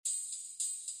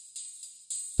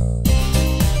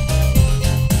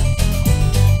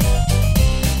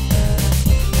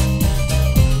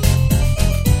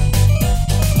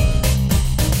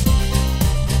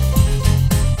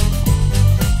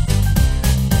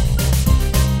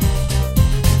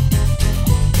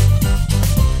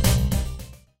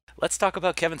Let's talk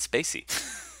about Kevin Spacey.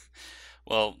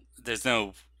 Well, there's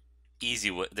no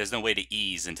way to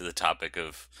ease into the topic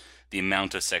of the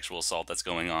amount of sexual assault that's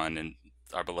going on in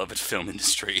our beloved film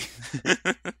industry. I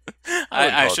wouldn't I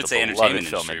call it should the say beloved entertainment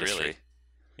film industry, really. industry.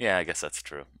 Yeah, I guess that's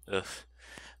true. Ugh.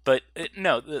 But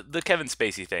no, the Kevin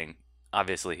Spacey thing.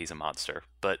 Obviously, he's a monster.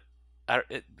 But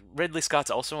Ridley Scott's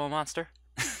also a monster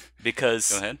Go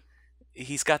because ahead.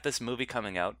 he's got this movie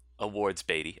coming out, awards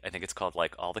baity. I think it's called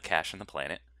like All the Cash in the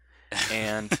Planet.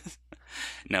 And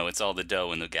No, it's all the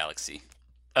dough in the galaxy.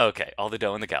 okay, All the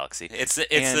Dough in the Galaxy. And It's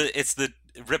the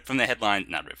rip from the headline,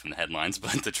 not rip from the headlines,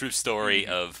 but the true story mhm,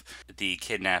 of the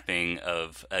kidnapping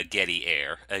of a Getty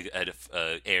heir,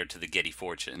 a heir to the Getty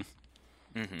fortune.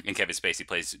 mhm, And Kevin Spacey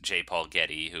plays J. Paul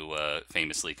Getty, who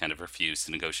famously kind of refused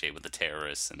to negotiate with the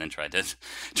terrorists, and then tried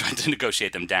to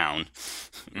negotiate them down,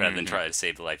 rather than mhm. try to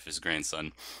save the life of his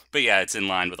grandson. But yeah, it's in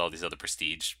line with all these other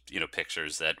prestige,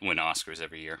 pictures that win Oscars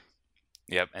every year.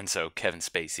 Yep. And so Kevin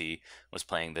Spacey was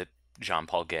playing the John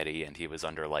Paul Getty, and he was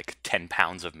under like 10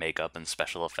 pounds of makeup and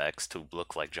special effects to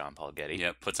look like John Paul Getty.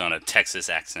 Yeah, puts on a Texas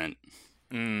accent.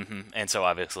 And so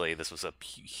obviously this was a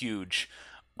huge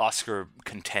Oscar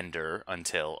contender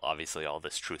until obviously all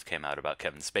this truth came out about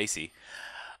Kevin Spacey.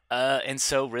 And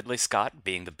so Ridley Scott,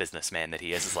 being the businessman that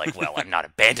he is like, well, I'm not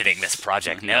abandoning this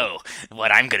project. No. No,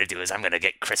 what I'm going to do is I'm going to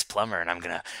get Chris Plummer and I'm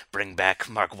going to bring back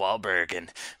Mark Wahlberg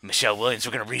and Michelle Williams.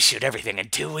 We're going to reshoot everything in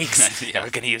 2 weeks, and Yeah.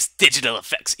 we're going to use digital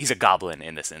effects. He's a goblin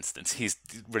in this instance. He's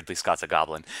Ridley Scott's a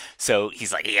goblin, so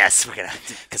he's like, yes, we're gonna,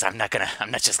 because I'm not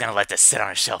just gonna let this sit on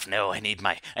a shelf. No, I need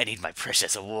my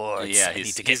precious awards. Yeah, I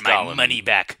need to he's get my Gollum. money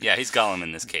back. Yeah, he's Gollum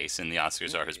in this case, and the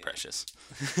Oscars are his precious.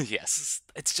 Yes,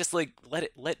 it's just like let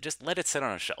it sit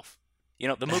on a shelf. You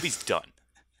know, the movie's done.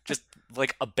 Just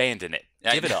like abandon it.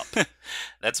 Give it up.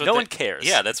 That's what No they one cares.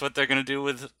 Yeah, that's what they're gonna do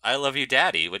with "I Love You,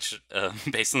 Daddy," which,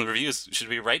 based on the reviews, should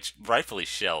be rightfully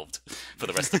shelved for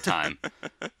the rest of time.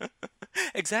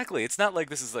 Exactly. It's not like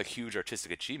this is a huge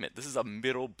artistic achievement. This is a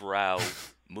middle brow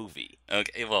movie.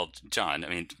 Okay, well, John, I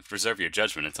mean, reserve your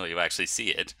judgment until you actually see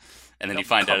it, and then No, you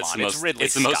find out come on, it's Ridley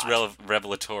it's the most Scott.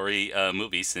 revelatory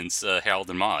movie since Harold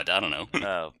and Maude. I don't know.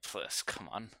 Oh, please, come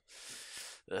on.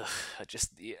 Ugh, I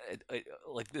just yeah,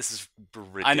 like this is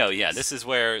I know, yeah. ridiculous.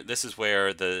 This is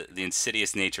where the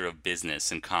insidious nature of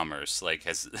business and commerce, like,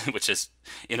 has which has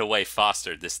in a way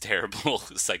fostered this terrible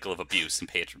cycle of abuse and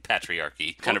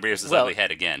patriarchy, kind of rears its Well, ugly head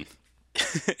again.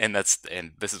 and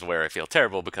this is where I feel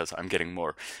terrible because I'm getting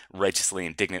more righteously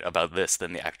indignant about this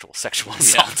than the actual sexual Yeah.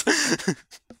 assault.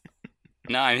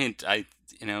 No, I mean,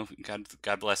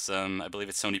 God bless I believe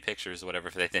it's Sony Pictures or whatever,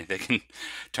 if they think they can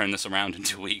turn this around in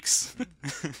 2 weeks,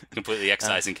 completely uh,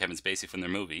 excising Kevin Spacey from their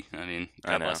movie. I mean,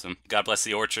 I God know. bless them. God bless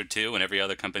the Orchard too, and every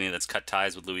other company that's cut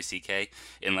ties with Louis C.K.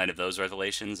 in light of those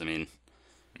revelations. I mean,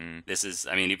 Mm.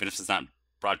 even if it's not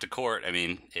brought to court, I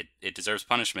mean, it deserves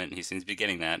punishment, and he seems to be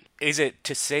getting that. Is it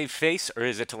to save face or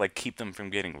is it to like keep them from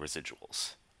getting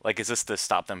residuals? Like, is this to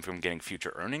stop them from getting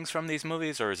future earnings from these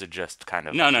movies, or is it just kind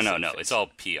of No, no, to no, save no. It's face? all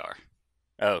PR.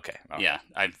 Oh, okay. Oh. Yeah,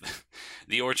 I.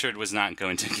 The Orchard was not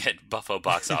going to get Buffalo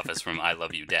box office from "I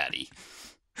Love You, Daddy."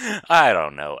 I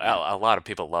don't know. A lot of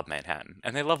people love Manhattan,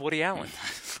 and they love Woody Allen.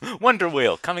 Wonder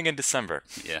Wheel coming in December.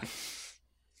 Yeah.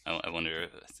 I wonder.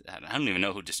 I don't even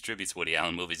know who distributes Woody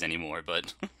Allen movies anymore,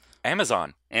 but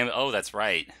Amazon, oh, that's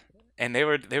right. and they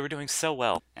were doing so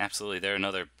well. Absolutely, they're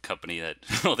another company that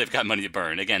well, they've got money to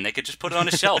burn. Again, they could just put it on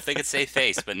a shelf. They could save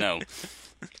face, but no,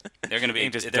 they're going to You be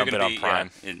can just they're dump going it to on be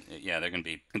Prime. yeah, they're going to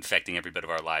be infecting every bit of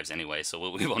our lives anyway. So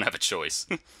we won't have a choice.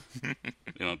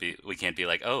 We can't be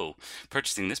like, oh,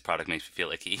 purchasing this product makes me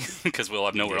feel icky because we'll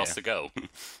have nowhere else Yeah. to go.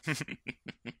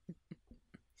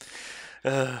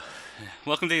 Uh,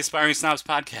 Welcome to the Aspiring Snobs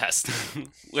podcast,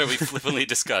 where we flippantly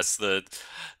discuss the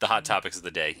hot topics of the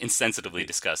day, insensitively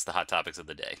discuss the hot topics of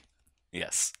the day.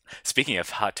 yes. Speaking of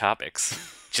hot topics,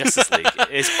 Justice League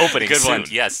is opening Good soon. one.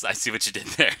 Yes, I see what you did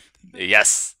there.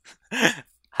 Yes.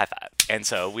 High five. And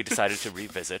so we decided to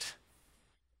revisit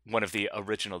one of the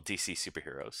original DC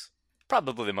superheroes.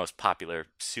 Probably the most popular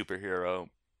superhero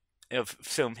of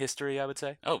film history, I would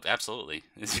say. Oh, absolutely.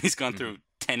 He's gone Mhm. through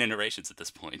 10 iterations at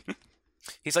this point.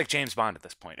 He's like James Bond at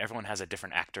this point. Everyone has a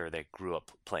different actor that grew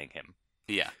up playing him.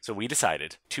 Yeah. So we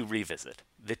decided to revisit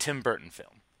the Tim Burton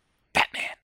film,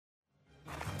 Batman.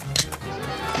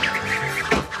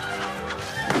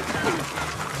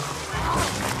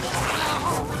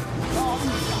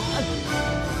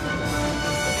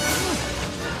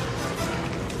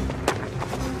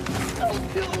 Don't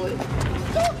kill me!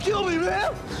 Don't kill me,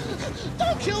 man!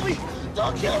 Don't kill me!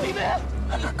 Don't kill me, man!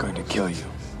 I'm not going to kill you.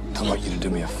 I want you to do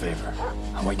me a favor.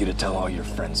 I want you to tell all your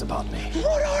friends about me.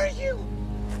 What are you?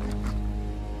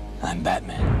 I'm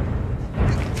Batman.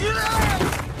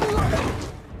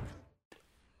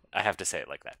 I have to say it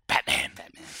like that. Batman.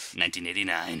 Batman.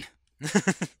 1989.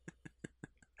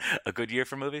 A good year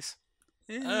for movies?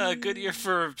 A good year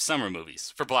for summer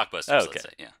movies. For blockbusters, Okay. let's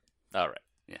say. Yeah. All right.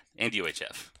 Yeah. And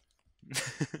UHF.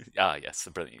 Ah, yes,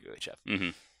 the brilliant UHF.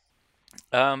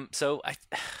 Mm-hmm. So I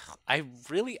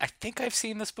think I've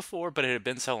seen this before, but it had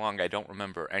been so long I don't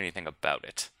remember anything about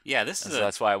it. Yeah, this And is so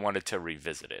that's why I wanted to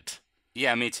revisit it.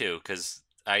 Yeah, me too, because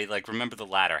I, remember the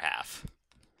latter half.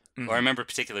 Or I remember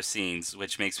particular scenes,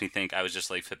 which makes me think I was just,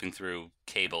 flipping through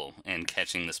cable and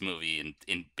catching this movie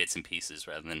in bits and pieces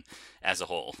rather than as a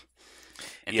whole.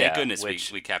 And Yeah, thank goodness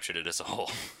which- we captured it as a whole.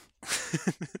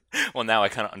 Well, now I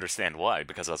kind of understand why,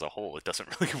 because as a whole, it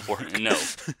doesn't really work. No.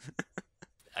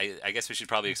 I guess we should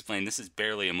probably explain this is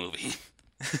barely a movie.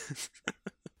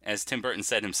 As Tim Burton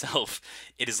said himself,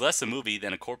 it is less a movie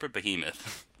than a corporate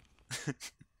behemoth.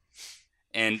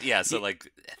 And yeah, so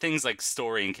things like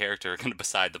story and character are kind of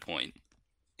beside the point.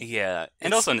 Yeah.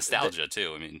 And also nostalgia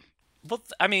too, I mean. Well,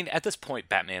 I mean, at this point,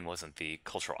 Batman wasn't the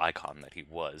cultural icon that he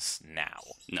was now.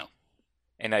 No.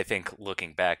 And I think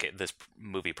looking back, this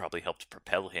movie probably helped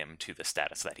propel him to the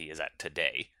status that he is at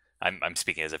today. I'm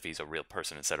speaking as if he's a real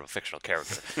person instead of a fictional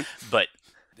character. But,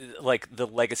 the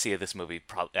legacy of this movie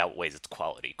outweighs its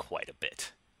quality quite a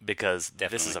bit. Because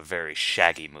this is a very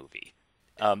shaggy movie.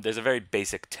 There's a very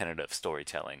basic tenet of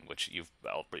storytelling, which you've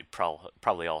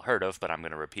probably all heard of, but I'm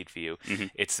going to repeat for you. Mm-hmm.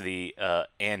 It's the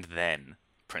and then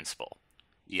principle.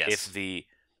 Yes. If the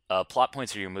plot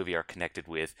points of your movie are connected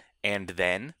with and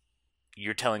then,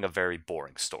 you're telling a very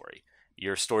boring story.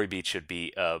 Your story beat should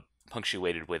be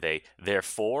punctuated with a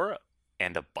therefore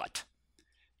and a but.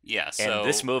 Yeah, so... And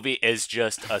this movie is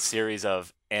just a series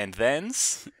of and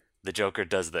thens. The Joker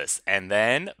does this, and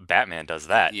then Batman does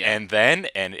that, Yeah. and then,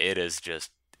 and it's just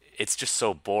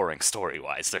so boring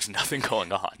story-wise. There's nothing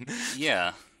going on.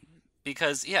 Yeah,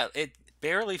 because it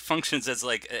barely functions as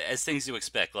as things you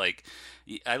expect.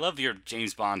 I love your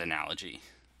James Bond analogy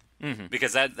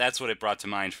because that's what it brought to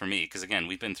mind for me. Because again,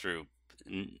 we've been through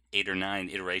 8 or 9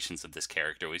 iterations of this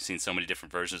character. We've seen so many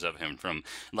different versions of him, from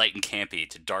light and campy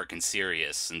to dark and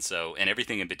serious, and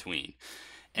everything in between.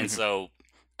 And so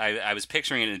I was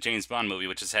picturing it in a James Bond movie,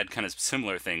 which has had kind of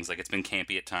similar things. It's been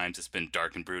campy at times, it's been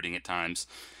dark and brooding at times,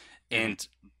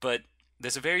 but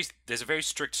there's a very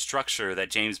strict structure that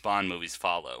James Bond movies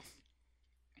follow.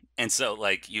 And so,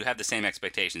 you have the same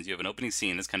expectations. You have an opening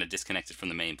scene that's kind of disconnected from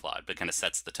the main plot, but kind of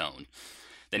sets the tone.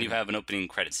 Then you have an opening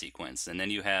credit sequence, and then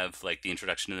you have the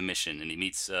introduction to the mission, and he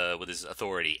meets with his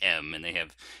authority M, and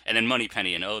then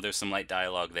Moneypenny, and there's some light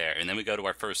dialogue there, and then we go to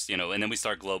our first, and then we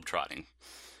start globetrotting.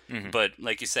 But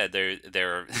like you said,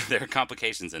 there are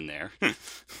complications in there,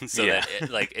 so that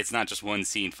it's not just one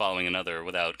scene following another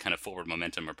without kind of forward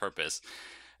momentum or purpose.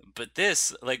 But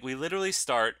this, we literally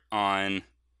start on.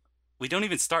 We don't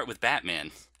even start with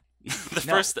Batman.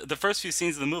 The first few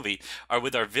scenes of the movie are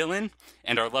with our villain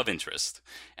and our love interest.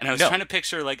 And I was trying to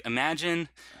picture imagine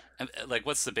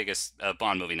what's the biggest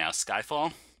Bond movie now?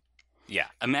 Skyfall? Yeah.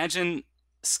 Imagine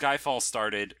Skyfall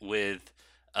started with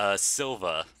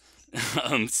Silva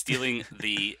stealing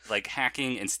the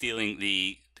hacking and stealing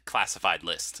the classified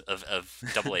list of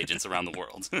double agents around the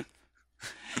world.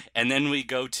 And then we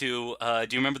go to do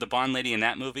you remember the Bond lady in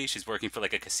that movie? She's working for a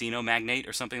casino magnate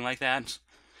or something like that.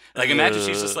 Imagine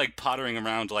she's just pottering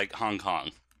around Hong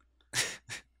Kong.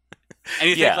 And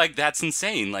you think that's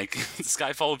insane.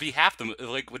 Skyfall would be half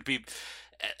the would be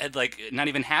not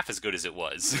even half as good as it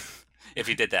was if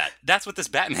you did that. That's what this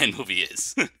Batman movie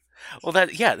is. Well,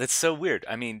 that's so weird.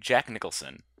 I mean, Jack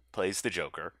Nicholson plays the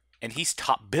Joker, and he's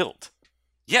top billed.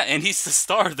 Yeah, and he's the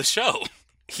star of the show.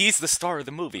 He's the star of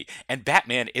the movie, and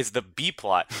Batman is the B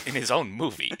plot in his own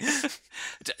movie.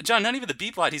 John, not even the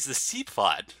B plot; he's the C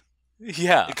plot.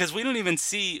 Yeah, because we don't even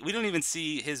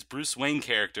see his Bruce Wayne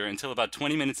character until about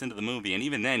 20 minutes into the movie, and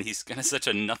even then, he's got such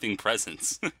a nothing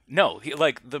presence. No,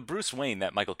 the Bruce Wayne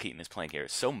that Michael Keaton is playing here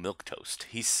is so milquetoast.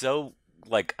 He's so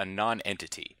a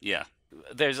non-entity. Yeah.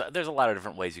 There's a lot of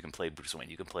different ways you can play Bruce Wayne.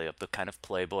 You can play up the kind of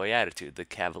playboy attitude, the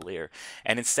cavalier,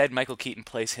 and instead Michael Keaton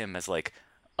plays him as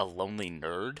a lonely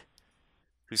nerd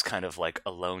who's kind of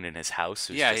alone in his house.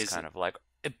 He's kind of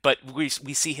but we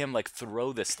see him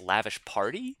throw this lavish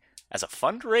party as a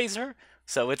fundraiser.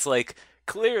 So it's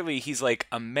clearly he's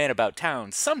a man about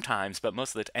town sometimes, but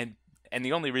most of the time, and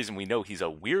the only reason we know he's a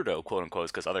weirdo, quote unquote,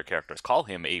 is because other characters call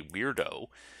him a weirdo.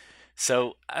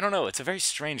 So I don't know. It's a very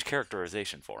strange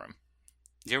characterization for him.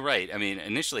 You're right. I mean,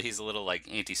 initially he's a little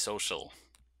antisocial.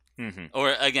 Mm-hmm.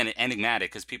 Or, again,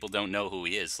 enigmatic because people don't know who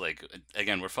he is.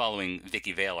 Again, we're following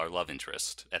Vicky Vale, our love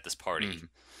interest, at this party. Mm-hmm.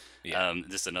 Yeah.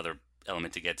 This is another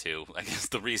element to get to. I guess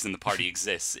the reason the party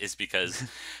exists is because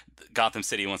Gotham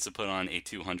City wants to put on a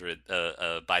 200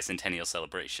 bicentennial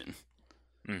celebration.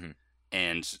 Mm-hmm.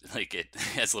 And like it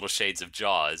has little shades of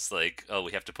Jaws, like, oh,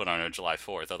 we have to put on July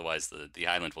 4th, otherwise the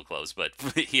island will close. But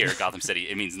here, Gotham City,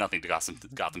 it means nothing to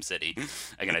Gotham City.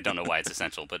 Again, I don't know why it's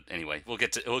essential, but anyway, we'll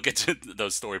get to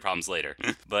those story problems later.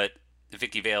 But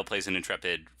Vicky Vale plays an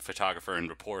intrepid photographer and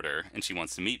reporter, and she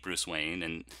wants to meet Bruce Wayne,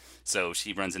 and so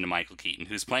she runs into Michael Keaton,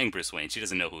 who's playing Bruce Wayne. She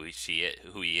doesn't know who he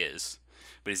is,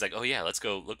 but he's like, oh yeah, let's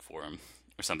go look for him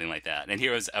or something like that. And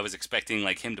here I was expecting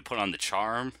like him to put on the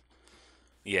charm.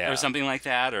 Yeah. Or something like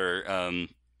that, or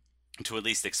to at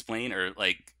least explain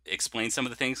some of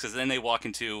the things, because then they walk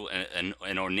into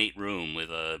an ornate room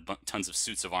with tons of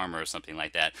suits of armor or something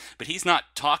like that. But he's not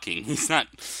talking. He's not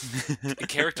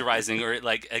characterizing or,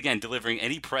 like, again, delivering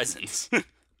any presence.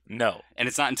 No. And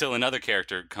it's not until another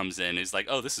character comes in who's like,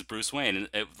 oh, this is Bruce Wayne.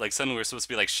 And like suddenly we're supposed to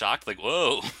be like shocked, like,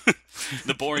 whoa,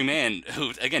 the boring man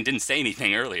who, again, didn't say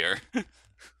anything earlier.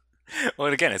 Well,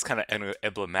 and again, it's kind of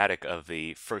emblematic of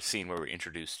the first scene where we're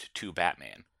introduced to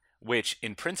Batman, which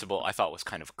in principle I thought was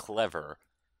kind of clever,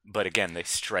 but again, they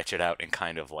stretch it out and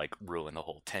kind of like ruin the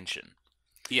whole tension.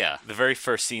 Yeah. The very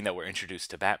first scene that we're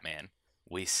introduced to Batman,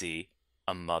 we see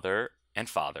a mother and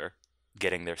father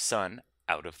getting their son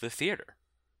out of the theater.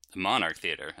 Monarch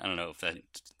Theater. I don't know if that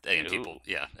people,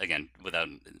 yeah, again, without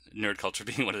nerd culture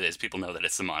being what it is, people know that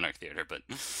it's the Monarch Theater, but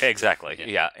exactly,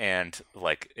 yeah. And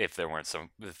like if they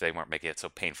weren't making it so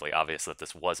painfully obvious that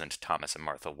this wasn't Thomas and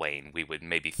Martha Wayne, we would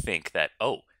maybe think that,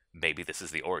 oh, maybe this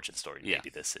is the origin story. Maybe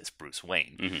this is Bruce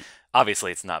Wayne. Mm-hmm.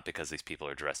 Obviously, it's not, because these people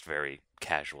are dressed very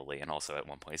casually, and also at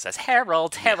one point he says,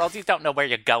 Harold, you don't know where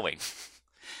you're going.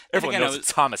 Everyone knows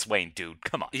it's Thomas Wayne, dude.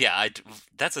 Come on. Yeah,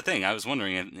 that's the thing. I was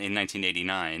wondering in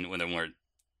 1989, when there weren't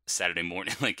Saturday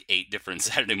morning, like 8 different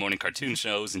Saturday morning cartoon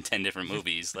shows and 10 different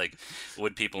movies, like,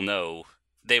 would people know?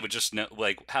 They would just know,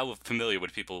 like, how familiar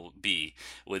would people be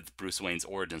with Bruce Wayne's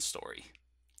origin story?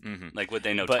 Mm-hmm. Like, would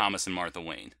they know Thomas and Martha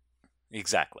Wayne?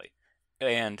 Exactly.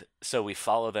 And so we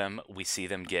follow them, we see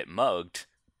them get mugged,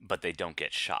 but they don't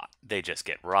get shot. They just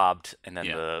get robbed, and then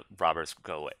the robbers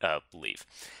leave.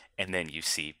 And then you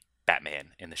see Batman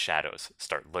in the shadows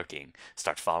start lurking,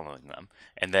 start following them.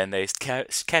 And then they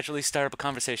casually start up a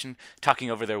conversation,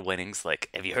 talking over their winnings, like,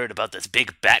 have you heard about this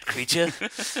big bat creature?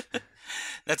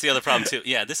 That's the other problem, too.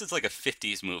 Yeah, this is like a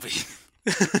 50s movie.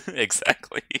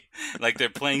 Exactly. Like, they're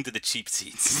playing to the cheap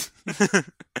seats.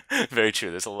 Very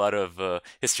true. There's a lot of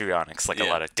histrionics, like a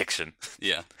lot of diction.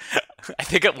 Yeah. I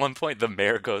think at one point the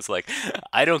mayor goes like,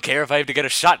 I don't care if I have to get a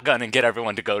shotgun and get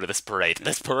everyone to go to this parade.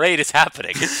 This parade is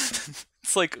happening.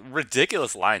 It's like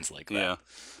ridiculous lines like that. Yeah.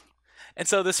 And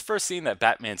so this first scene that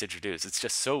Batman's introduced, it's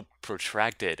just so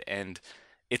protracted, and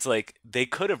it's like they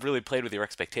could have really played with your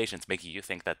expectations, making you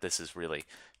think that this is really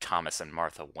Thomas and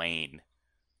Martha Wayne.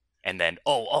 And then,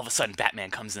 all of a sudden,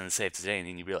 Batman comes in and saves the day, and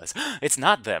then you realize, it's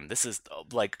not them. This is,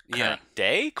 like, current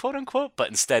day, quote-unquote. But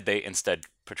instead, they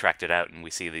protract it out, and we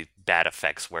see the bad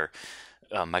effects where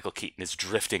Michael Keaton is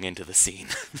drifting into the scene.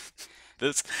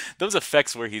 Those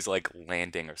effects where he's, like,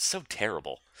 landing are so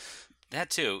terrible.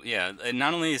 That, too, yeah. And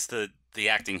not only is the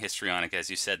acting histrionic, as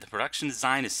you said, the production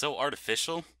design is so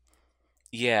artificial.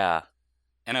 Yeah.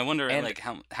 And I wonder, like,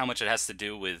 how much it has to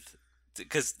do with...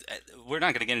 Because we're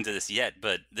not going to get into this yet,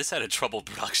 but this had a troubled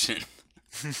production.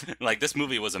 Like, this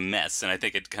movie was a mess, and I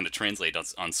think it kind of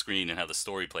translates on screen and how the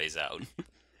story plays out.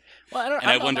 Well,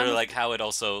 I wonder, like, how it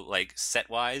also, like,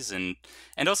 set-wise, and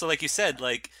also, like you said,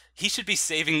 like, he should be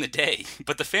saving the day,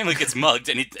 but the family gets mugged,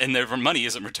 and their money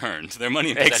isn't returned. Their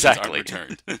money and possessions aren't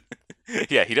returned.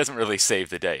 Yeah, he doesn't really save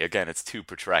the day. Again, it's too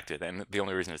protracted, and the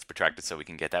only reason it's protracted is so we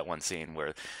can get that one scene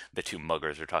where the two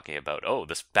muggers are talking about,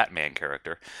 this Batman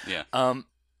character. Yeah. I'm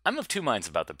of two minds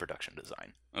about the production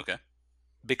design. Okay.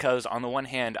 Because on the one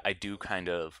hand, I do kind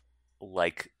of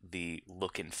like the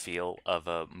look and feel of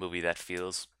a movie that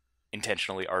feels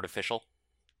intentionally artificial.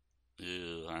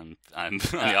 I'm on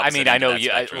the opposite I mean, I know you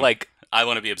like. I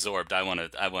want to be absorbed. I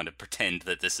want to pretend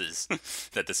that this is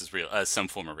real, some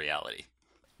form of reality.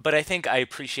 But I think I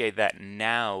appreciate that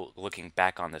now, looking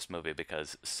back on this movie,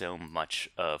 because so much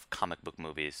of comic book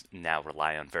movies now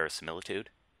rely on verisimilitude.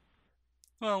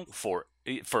 Well, for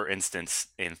instance,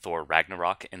 in Thor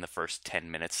Ragnarok, in the first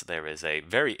 10 minutes, there is a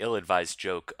very ill-advised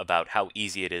joke about how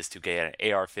easy it is to get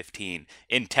an AR-15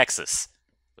 in Texas.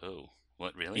 Oh,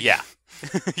 what, really? Yeah.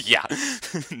 Yeah.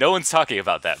 No one's talking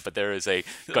about that, but there is a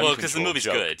gun well, because the movie's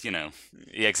joke. Good, you know.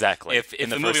 Yeah, exactly. If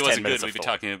the movie wasn't good, we'd be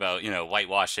talking about,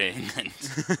 whitewashing.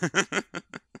 And...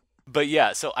 But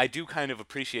yeah, so I do kind of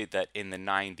appreciate that in the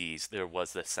 90s, there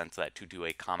was this sense that to do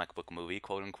a comic book movie,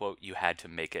 quote-unquote, you had to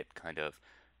make it kind of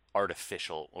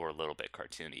artificial or a little bit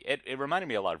cartoony. It reminded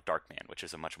me a lot of Darkman, which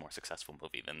is a much more successful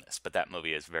movie than this, but that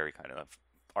movie is very kind of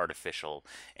artificial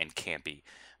and campy,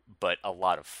 but a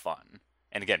lot of fun.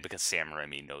 And again, because Sam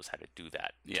Raimi knows how to do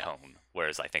that tone,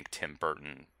 whereas I think Tim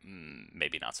Burton,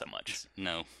 maybe not so much.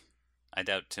 No. I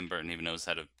doubt Tim Burton even knows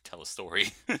how to tell a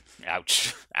story.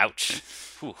 Ouch. Ouch.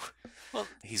 Whew. Well,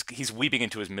 he's weeping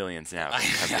into his millions now.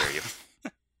 How dare you?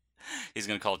 He's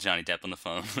going to call Johnny Depp on the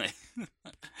phone.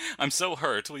 I'm so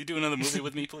hurt. Will you do another movie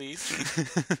with me, please?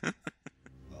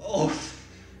 Oh,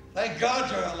 thank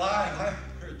God you're alive.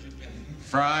 I heard you.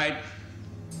 Fried?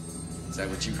 Is that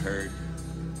what you heard?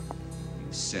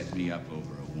 You set me up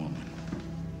over a woman.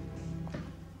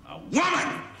 A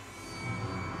woman!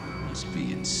 You must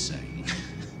be insane.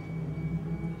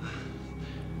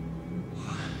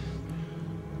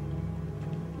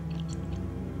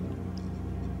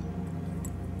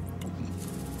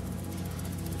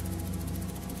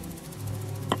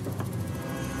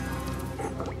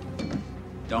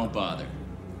 Don't bother.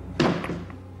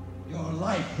 Your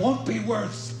life won't be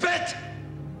worth spit!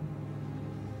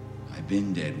 I've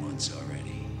been dead once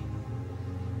already.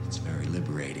 It's very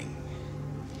liberating.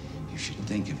 You should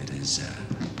think of it as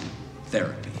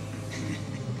therapy.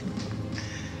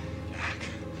 Jack,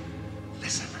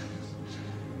 listen.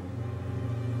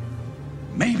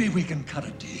 Maybe we can cut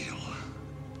a deal.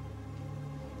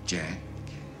 Jack?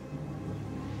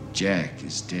 Jack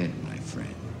is dead, my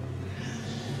friend.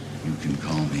 You can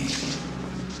call me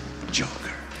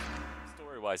Joker.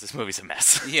 Story-wise, this movie's a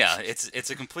mess. Yeah,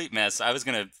 it's a complete mess.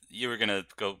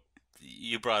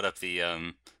 You brought up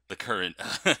the current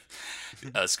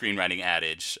screenwriting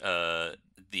adage,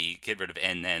 the get rid of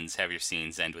ends, have your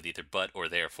scenes end with either but or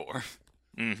therefore.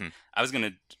 Mm-hmm. I was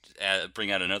gonna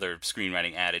bring out another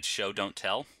screenwriting adage, show don't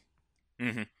tell.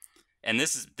 Mm-hmm. And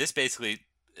this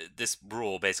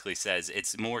rule basically says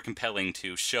it's more compelling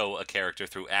to show a character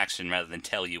through action rather than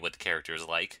tell you what the character is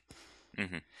like.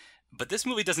 Mm-hmm. But this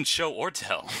movie doesn't show or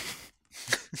tell.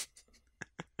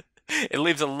 It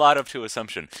leaves a lot up to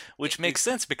assumption, which makes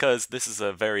sense because this is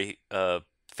a very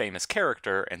famous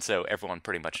character, and so everyone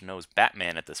pretty much knows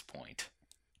Batman at this point.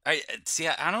 I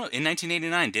don't know. In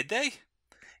 1989, did they?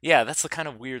 Yeah, that's the kind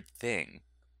of weird thing.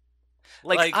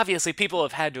 Like obviously people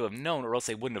have had to have known, or else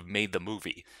they wouldn't have made the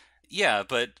movie. Yeah,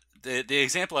 but the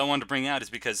example I wanted to bring out is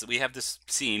because we have this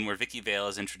scene where Vicky Vale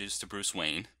is introduced to Bruce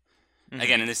Wayne. Mm-hmm.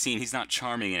 Again, in this scene, he's not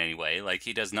charming in any way. Like,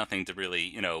 he does nothing to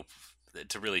really,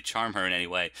 to really charm her in any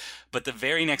way. But the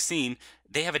very next scene,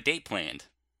 they have a date planned.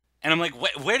 And I'm like,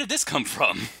 where did this come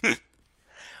from?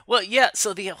 Well, yeah,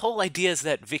 so the whole idea is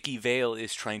that Vicky Vale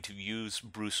is trying to use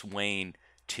Bruce Wayne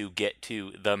to get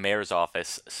to the mayor's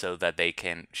office so that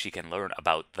she can learn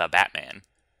about the Batman.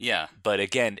 Yeah. But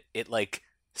again, it,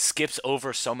 skips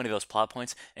over so many of those plot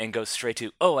points and goes straight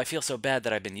to, oh, I feel so bad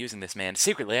that I've been using this man.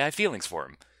 Secretly, I have feelings for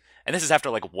him. And this is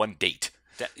after, one date.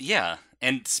 Yeah,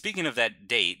 and speaking of that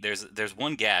date, there's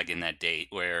one gag in that date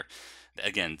where,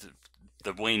 again,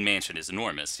 the Wayne mansion is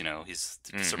enormous. He's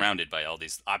surrounded by all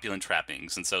these opulent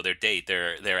trappings, and so their date,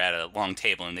 they're at a long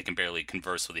table and they can barely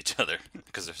converse with each other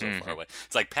because they're so far away.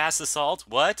 It's like, pass the salt,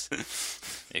 what?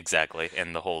 Exactly,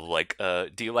 and the whole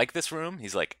do you like this room?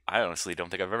 He's like, I honestly don't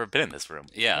think I've ever been in this room.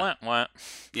 Yeah, what?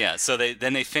 Yeah. So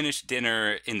they finish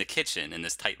dinner in the kitchen, in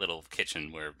this tight little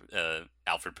kitchen where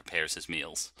Alfred prepares his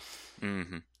meals.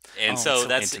 Mm-hmm. And so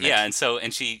that's intimate. yeah,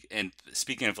 and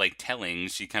speaking of telling,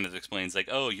 she kind of explains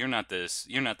oh, you're not this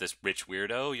rich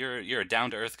weirdo, you're a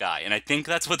down to earth guy, and I think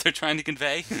that's what they're trying to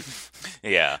convey.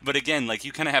 Yeah. But again,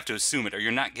 you kind of have to assume it, or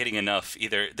you're not getting enough.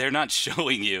 Either they're not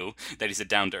showing you that he's a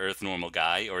down to earth normal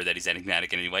guy, or that he's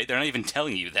enigmatic in any way. They're not even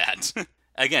telling you that.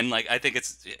 Again, I think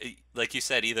it's like you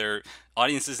said, either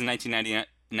audiences in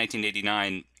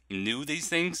 1989 knew these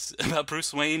things about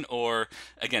Bruce Wayne, or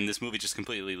again, this movie just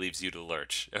completely leaves you to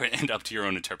lurch and up to your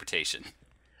own interpretation.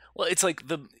 Well, it's like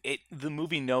the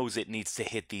movie knows it needs to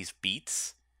hit these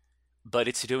beats, but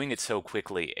it's doing it so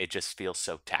quickly, it just feels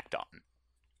so tacked on.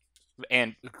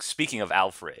 And speaking of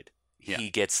Alfred,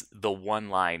 he gets the one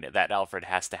line that Alfred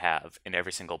has to have in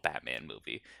every single Batman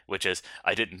movie, which is,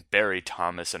 I didn't bury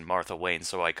Thomas and Martha Wayne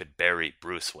so I could bury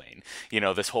Bruce Wayne.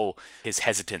 This whole, his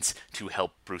hesitance to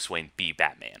help Bruce Wayne be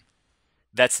Batman.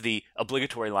 That's the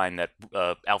obligatory line that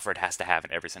Alfred has to have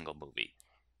in every single movie.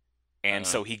 And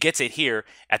so he gets it here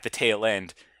at the tail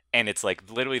end, and it's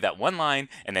literally that one line,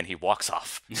 and then he walks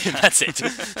off. That's it.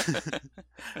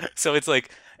 So it's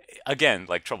again,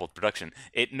 troubled production.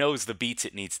 It knows the beats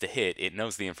it needs to hit. It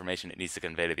knows the information it needs to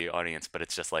convey to the audience, but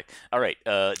it's just all right,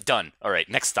 done. All right,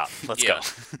 next stop. Let's go.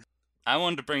 I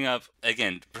wanted to bring up,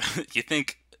 again, you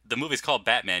think the movie's called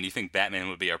Batman. You think Batman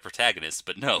would be our protagonist,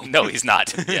 but no. No, he's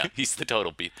not. Yeah. He's the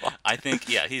total B plot. I think,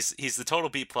 yeah, he's the total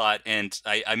B plot, and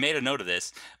I made a note of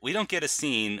this. We don't get a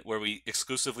scene where we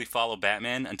exclusively follow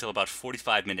Batman until about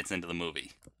 45 minutes into the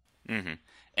movie. Mm-hmm.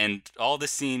 And all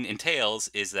this scene entails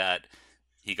is that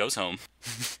he goes home,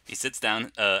 he sits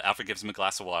down, Alfred gives him a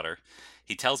glass of water,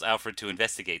 he tells Alfred to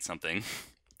investigate something,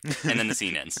 and then the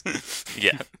scene ends.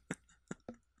 Yeah.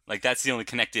 Like, that's the only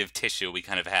connective tissue we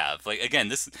kind of have. Like, again,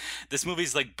 this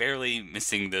movie's, like, barely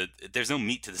missing there's no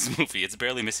meat to this movie. It's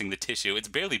barely missing the tissue. It's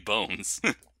barely bones.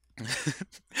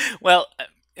 Well,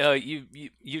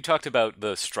 you talked about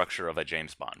the structure of a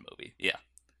James Bond movie. Yeah.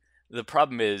 The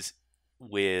problem is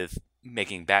with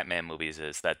making Batman movies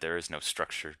is that there is no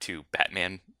structure to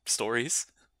Batman stories.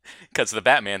 Because the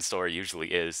Batman story usually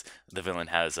is the villain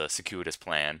has a circuitous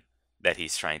plan that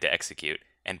he's trying to execute,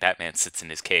 and Batman sits in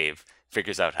his cave,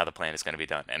 figures out how the plan is going to be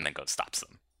done, and then goes stops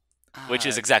them. Which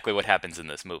is exactly what happens in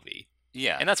this movie.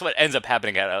 Yeah. And that's what ends up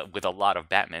happening with a lot of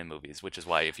Batman movies, which is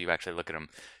why if you actually look at them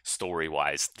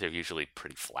story-wise, they're usually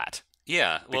pretty flat.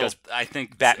 Yeah, well, Because I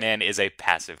think Batman is a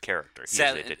passive character. He's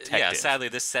a detective. Yeah, sadly,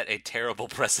 this set a terrible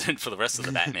precedent for the rest of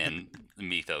the Batman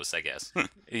mythos, I guess.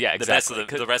 Yeah, exactly.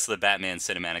 The rest of the Batman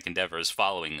cinematic endeavors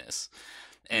following this.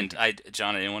 And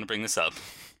John, I didn't want to bring this up,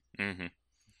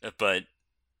 but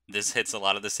this hits a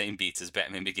lot of the same beats as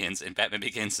Batman Begins, and Batman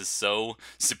Begins is so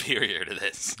superior to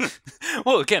this.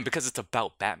 Well, again, because it's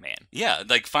about Batman. Yeah,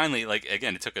 like, finally, like,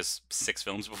 again, it took us 6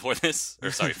 films before this, or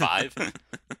sorry, 5.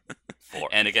 4.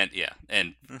 And again, yeah,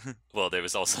 and, well, there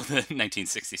was also the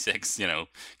 1966, can't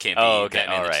be okay,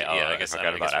 Batman. all right, Yeah, I I guess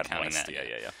forgot about we're Adam counting West.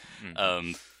 that.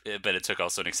 Yeah. But it took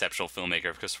also an exceptional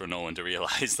filmmaker, Christopher Nolan, to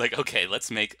realize, like, okay, let's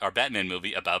make our Batman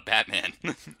movie about Batman.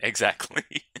 Exactly.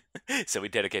 So we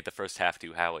dedicate the first half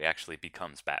to how he actually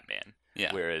becomes Batman.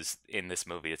 Yeah. Whereas in this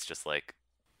movie, it's just like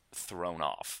thrown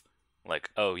off.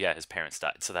 Like, oh yeah, his parents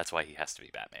died, so that's why he has to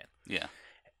be Batman. Yeah.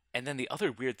 And then the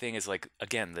other weird thing is, like,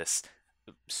 again, this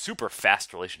super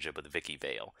fast relationship with Vicky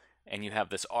Vale. And you have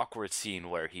this awkward scene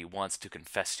where he wants to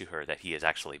confess to her that he is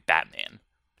actually Batman.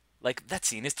 Like, that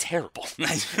scene is terrible.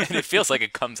 And it feels like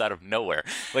it comes out of nowhere.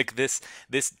 Like, this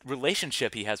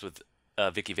relationship he has with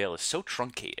Vicky Vale is so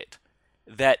truncated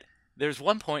that there's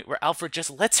one point where Alfred just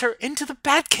lets her into the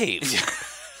Batcave.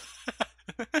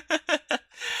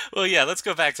 Well, yeah, let's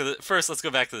go back to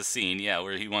the scene, yeah,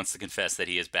 where he wants to confess that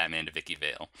he is Batman to Vicky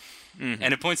Vale.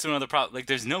 And it points to another problem. Like,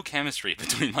 there's no chemistry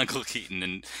between Michael Keaton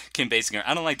and Kim Basinger.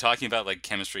 I don't like talking about, like,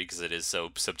 chemistry because it is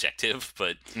so subjective,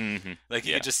 but, like,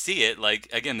 you can just see it. Like,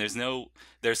 again,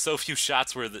 there's so few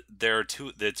shots where there are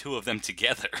the two of them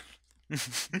together.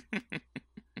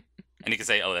 And you can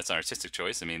say, oh, that's an artistic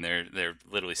choice. I mean, they're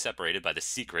literally separated by the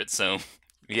secret, so...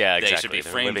 Yeah, exactly. They should be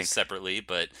framed separately,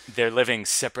 but... They're living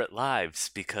separate lives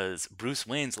because Bruce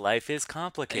Wayne's life is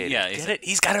complicated. Yeah, Get it?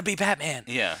 He's got to be Batman.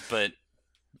 Yeah, but...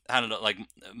 I don't know, like,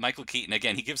 Michael Keaton,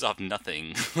 again, he gives off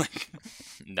nothing. Like,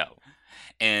 No.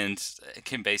 And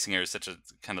Kim Basinger is such a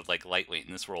kind of, like, lightweight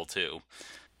in this role, too.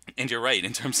 And you're right,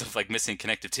 in terms of, like, missing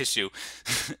connective tissue.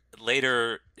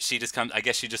 Later, she just comes... I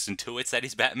guess she just intuits that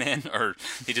he's Batman, or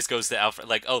he just goes to Alfred,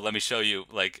 like, oh, let me show you,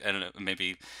 like, I don't know,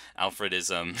 maybe Alfred is,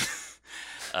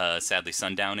 sadly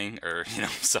sundowning, or,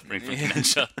 suffering from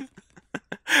dementia.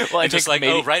 Well, and just like,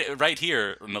 oh, right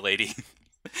here, milady.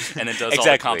 And then does all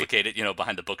the complicated,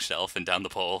 behind the bookshelf and down the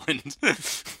pole. And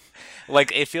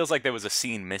like, it feels like there was a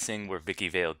scene missing where Vicky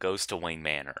Vale goes to Wayne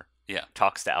Manor. Yeah.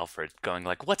 Talks to Alfred, going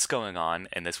like, what's going on?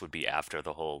 And this would be after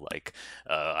the whole, like,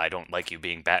 I don't like you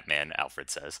being Batman, Alfred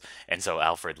says. And so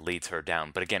Alfred leads her down.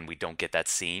 But again, we don't get that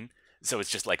scene. So it's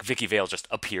just like Vicky Vale just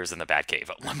appears in the Batcave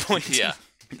at one point. Yeah.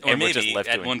 Or maybe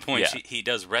at one point he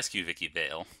does rescue Vicky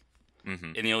Vale.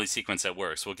 In the only sequence that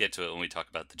works. We'll get to it when we talk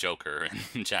about the Joker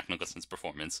and Jack Nicholson's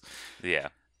performance. Yeah.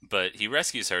 But he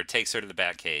rescues her, takes her to the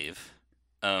Batcave,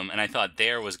 and I thought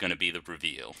there was going to be the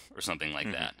reveal or something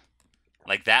like that.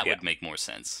 Like, that would make more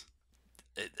sense.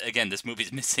 Again, this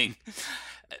movie's missing.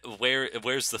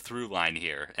 Where's the through line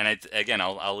here? And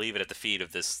I'll leave it at the feet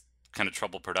of this kind of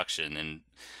troubled production and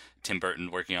Tim Burton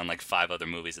working on like 5 other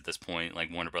movies at this point.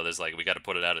 Like, Warner Brothers, like, we got to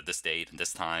put it out at this date and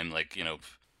this time. Like,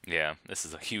 Yeah, this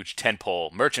is a huge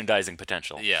tentpole merchandising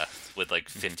potential. Yeah, with like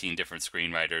 15 different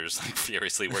screenwriters like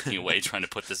furiously working away trying to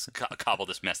put this cobble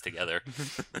this mess together.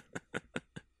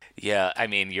 Yeah, I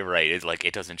mean, you're right.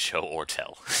 It doesn't show or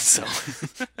tell. So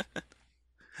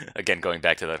again, going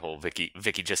back to that whole Vicky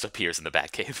just appears in the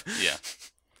Batcave. Yeah.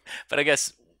 But I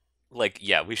guess, like,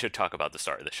 yeah, we should talk about the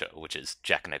start of the show, which is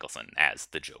Jack Nicholson as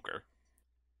the Joker.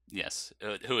 Yes,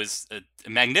 who is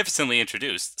magnificently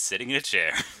introduced, sitting in a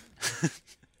chair.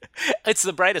 It's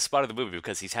the brightest spot of the movie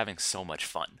because he's having so much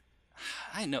fun.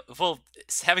 I know. Well,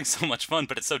 it's having so much fun,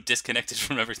 but it's so disconnected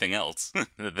from everything else.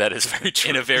 That is very true.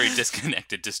 In a very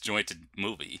disconnected, disjointed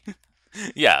movie.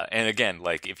 Yeah, and again,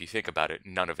 like, if you think about it,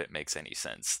 none of it makes any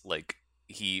sense. Like,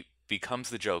 he becomes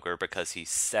the Joker because he's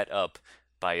set up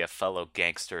by a fellow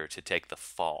gangster to take the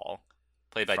fall.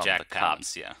 Played by From Jack the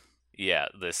cops. Palance, yeah. Yeah,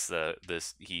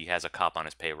 he has a cop on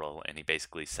his payroll, and he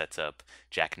basically sets up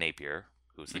Jack Napier,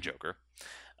 who's the Joker.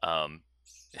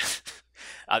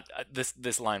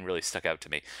 This line really stuck out to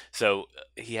me. So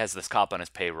he has this cop on his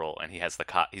payroll, and he's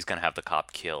gonna have the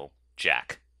cop kill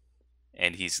Jack,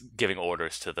 and he's giving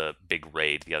orders to the big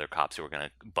raid, the other cops who are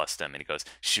gonna bust him, and he goes,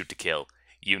 "Shoot to kill.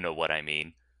 You know what I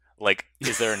mean." Like,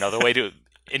 is there another way to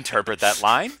interpret that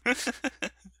line?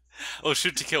 Oh,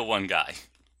 shoot to kill one guy.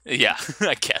 Yeah,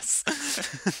 I guess.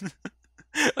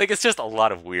 Like, it's just a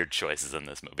lot of weird choices in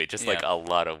this movie. Just, like, Yeah. a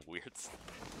lot of weird...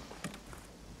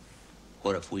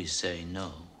 What if we say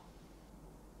no?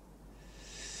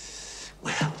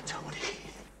 Well, Tony,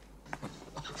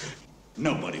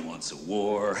 nobody wants a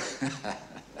war.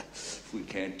 If we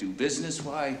can't do business,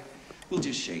 why, we'll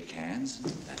just shake hands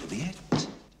and that'll be it.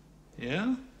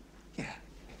 Yeah? Yeah.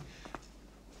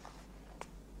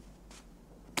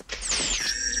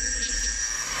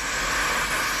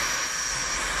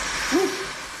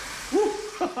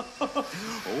 Oh,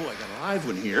 I got a live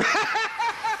one here.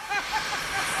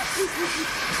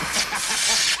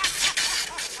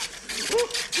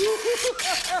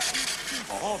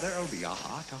 Oh, there'll be a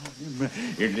hot time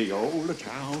in the old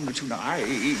town tonight.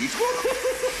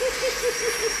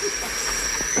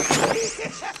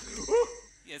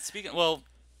 Yeah, speaking... Well,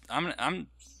 I'm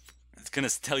going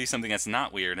to tell you something that's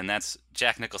not weird, and that's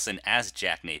Jack Nicholson as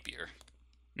Jack Napier.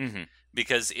 Mm-hmm.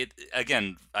 Because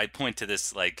again, I point to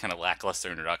this, like, kind of lackluster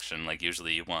introduction. Like,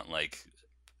 usually you want, like...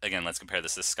 Again, let's compare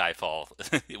this to Skyfall.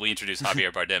 We introduce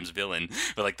Javier Bardem's villain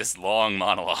with, like, this long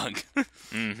monologue.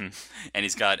 Mm-hmm. And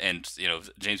he's got... And,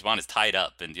 James Bond is tied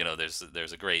up, and,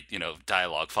 there's a great,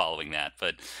 dialogue following that.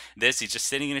 But this, he's just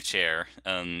sitting in a chair.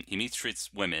 He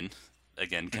treats women,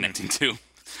 again, connecting to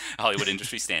Hollywood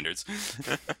industry standards.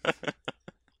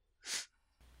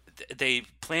 They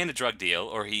plan a drug deal,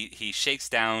 or he shakes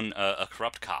down a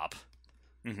corrupt cop.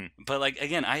 Mm-hmm. But, like,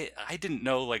 again, I didn't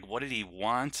know, like, what did he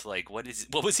want? Like, what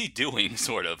was he doing,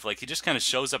 sort of? Like, he just kind of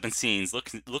shows up in scenes,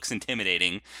 looks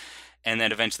intimidating, and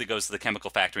then eventually goes to the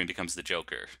chemical factory and becomes the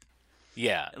Joker.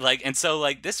 Yeah. Like, and so,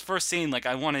 like, this first scene, like,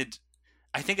 I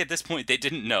think at this point they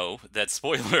didn't know that,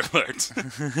 spoiler alert,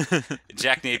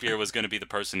 Jack Napier was going to be the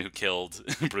person who killed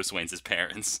Bruce Wayne's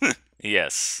parents.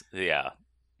 Yes. Yeah.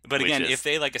 But again, Which is... if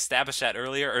they, like, establish that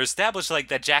earlier, or establish, like,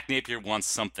 that Jack Napier wants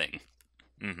something,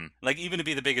 Mm-hmm. like, even to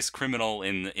be the biggest criminal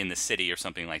in the city or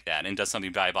something like that, and does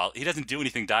something diabolical, he doesn't do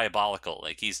anything diabolical.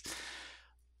 Like, he's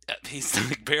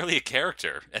like barely a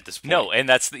character at this point. No, and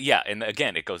that's and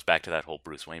again, it goes back to that whole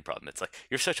Bruce Wayne problem. It's like,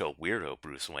 you're such a weirdo,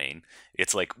 Bruce Wayne.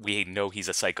 It's like, we know he's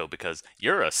a psycho because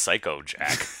you're a psycho,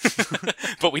 Jack.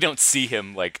 But we don't see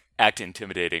him, like, act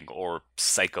intimidating or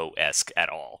psycho-esque at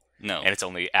all. No. And it's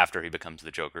only after he becomes the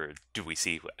Joker do we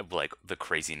see, like, the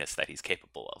craziness that he's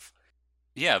capable of.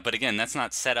 Yeah, but again, that's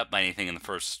not set up by anything in the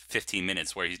first 15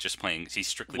 minutes where he's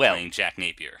strictly Well, playing Jack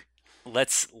Napier.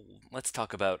 Let's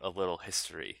talk about a little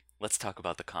history. Let's talk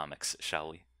about the comics,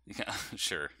 shall we? Yeah,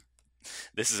 sure.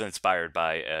 This is inspired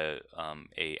by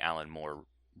a Alan Moore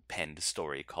penned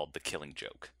story called The Killing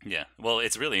Joke. Yeah, well,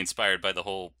 it's really inspired by the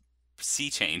whole sea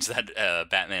change that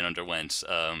Batman underwent.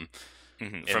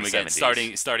 From, again,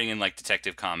 70s. starting in, like,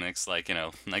 Detective Comics, like,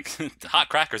 like, hot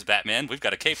crackers, Batman, we've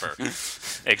got a caper.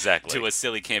 Exactly. To a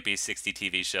silly, campy 60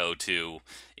 TV show to,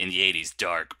 in the 80s,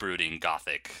 dark, brooding,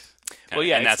 gothic. Well,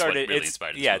 yeah, and that's what really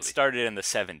inspired this Yeah, movie. it started in the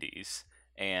 70s.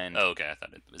 And Oh, okay, I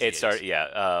thought it was the it 80s. started,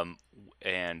 yeah.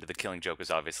 And The Killing Joke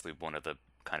is obviously one of the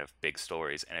kind of big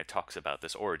stories, and it talks about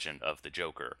this origin of the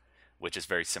Joker, which is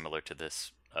very similar to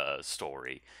this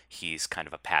story. He's kind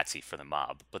of a patsy for the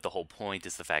mob, but the whole point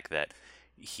is the fact that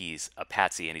he's a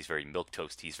patsy and he's very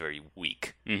milquetoast. He's very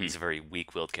weak. Mm-hmm. He's a very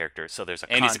weak-willed character. So there's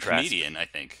a And contrast. he's a comedian, I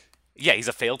think. Yeah, he's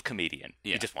a failed comedian.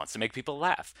 Yeah. He just wants to make people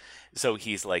laugh. So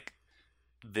he's like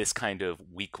this kind of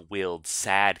weak-willed,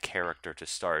 sad character to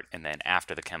start, and then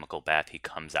after the chemical bath, he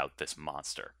comes out this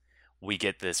monster. We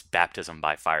get this baptism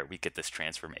by fire. We get this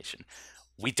transformation.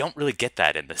 We don't really get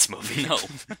that in this movie. No.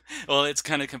 Well, it's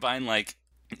kind of combined, like,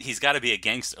 he's got to be a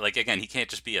gangster. Like, again, he can't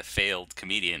just be a failed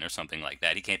comedian or something like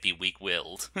that. He can't be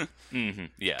weak-willed. Mm-hmm.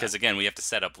 Yeah. Because, again, we have to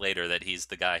set up later that he's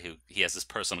the guy he has this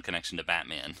personal connection to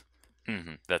Batman.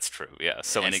 That's true. Yeah.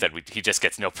 So And instead, he just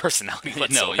gets no personality no,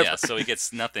 whatsoever. yeah. So he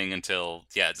gets nothing until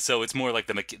So it's more like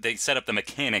they set up the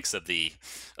mechanics of the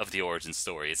origin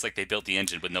story. It's like they built the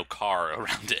engine with no car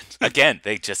around it. Again,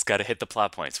 they just got to hit the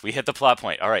plot points. We hit the plot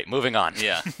point. All right, moving on.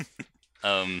 Yeah.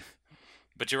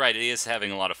 But you're right. It is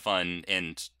having a lot of fun,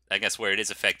 and I guess where it is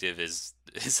effective is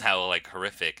how like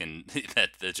horrific and that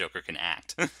the Joker can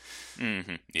act.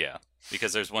 Yeah.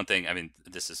 Because there's one thing. I mean,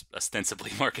 this is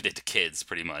ostensibly marketed to kids,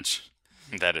 pretty much.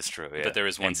 That is true. Yeah. But there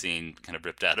is one scene kind of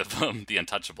ripped out of The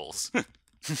Untouchables,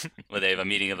 where they have a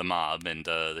meeting of the mob, and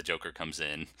the Joker comes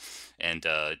in and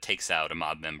takes out a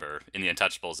mob member. In The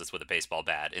Untouchables, it's with a baseball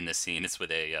bat. In this scene, it's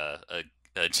with an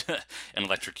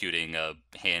electrocuting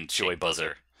hand Joy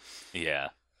buzzer. Yeah.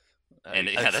 And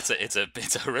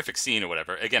it's a horrific scene or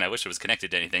whatever. Again, I wish it was connected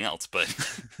to anything else, but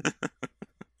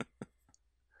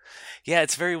yeah,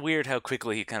 it's very weird how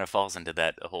quickly he kind of falls into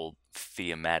that whole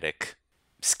thematic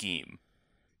scheme.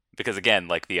 Because again,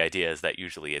 like the idea is that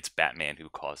usually it's Batman who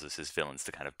causes his villains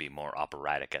to kind of be more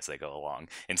operatic as they go along.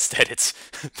 Instead, it's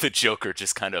the Joker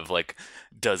just kind of like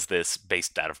does this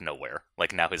based out of nowhere.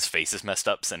 Like now his face is messed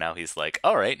up, so now he's like,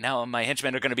 all right, now my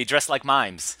henchmen are going to be dressed like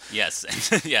mimes.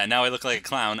 yes, yeah. Now I look like a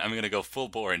clown. I'm going to go full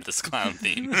bore into this clown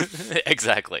theme.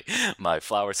 Exactly. My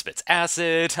flower spits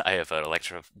acid. I have an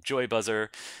electro joy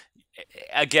buzzer.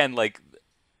 Again, like,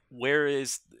 where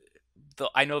is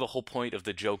I know the whole point of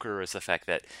the Joker is the fact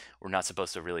that we're not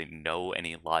supposed to really know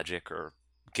any logic or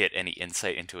get any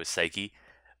insight into his psyche,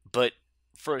 but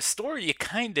for a story you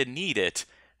kind of need it,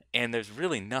 and there's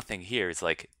really nothing here. It's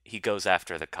like he goes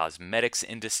after the cosmetics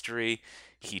industry,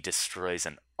 he destroys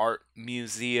an art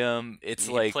museum. It's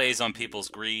he like plays on people's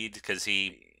greed because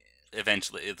he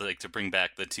eventually like to bring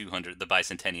back the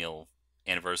bicentennial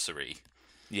anniversary.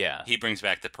 Yeah. He brings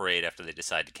back the parade after they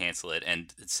decide to cancel it,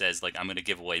 and it says, like, I'm going to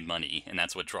give away money, and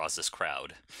that's what draws this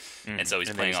crowd. And so he's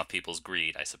playing off people's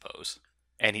greed, I suppose.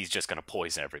 And he's just going to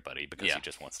poison everybody because he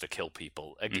just wants to kill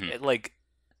people. Mm-hmm. Like,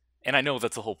 and I know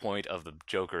that's the whole point of the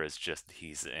Joker is just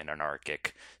he's an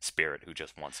anarchic spirit who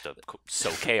just wants to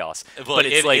sow chaos. Well, but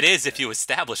it's it is if you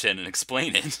establish it and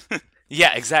explain it.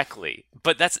 Yeah, exactly.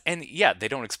 But they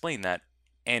don't explain that.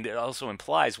 And it also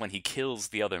implies when he kills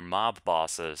the other mob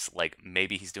bosses, like,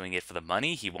 maybe he's doing it for the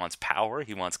money, he wants power,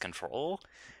 he wants control.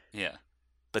 Yeah.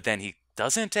 But then he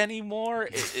doesn't anymore?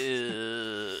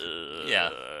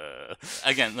 Yeah.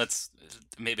 Again, let's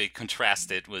maybe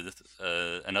contrast it with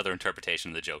another interpretation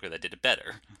of the Joker that did it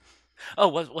better. Oh,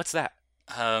 what's that?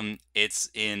 It's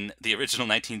in the original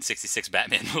 1966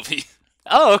 Batman movie.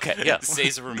 Oh, okay, yeah.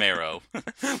 Cesar Romero.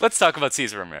 Let's talk about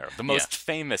Cesar Romero, the most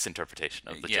famous interpretation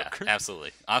of the Joker. Yeah, absolutely.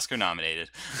 Oscar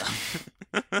nominated.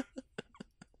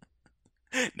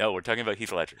 No, we're talking about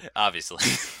Heath Ledger. Obviously.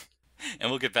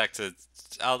 And we'll get back to...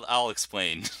 I'll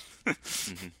explain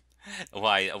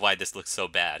why this looks so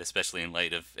bad, especially in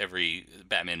light of every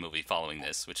Batman movie following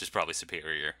this, which is probably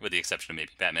superior, with the exception of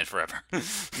maybe Batman Forever.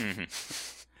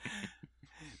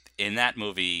 In that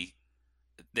movie...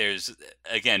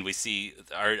 we see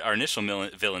our initial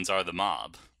villains are the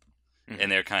mob,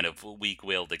 and they're kind of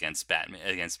weak-willed against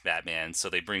Batman, so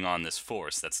they bring on this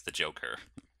force that's the Joker.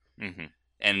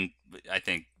 And I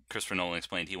think Christopher Nolan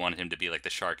explained he wanted him to be like the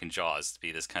shark in Jaws, to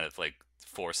be this kind of like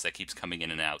force that keeps coming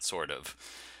in and out, sort of.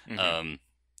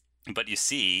 But you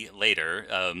see later,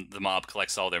 the mob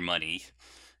collects all their money,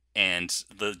 and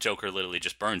the Joker literally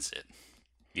just burns it.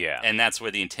 Yeah, and that's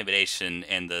where the intimidation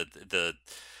and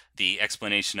the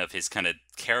explanation of his kind of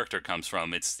character comes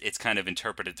from. It's kind of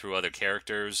interpreted through other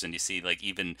characters, and you see like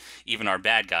even our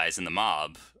bad guys in the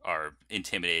mob are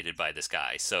intimidated by this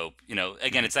guy. So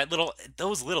again, it's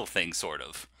those little things sort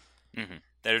of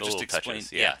that are The just little explained.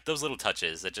 touches, yeah. Those little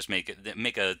touches that just make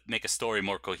a story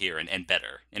more coherent and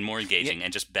better and more engaging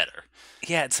and just better.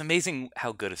 Yeah, it's amazing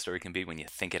how good a story can be when you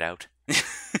think it out.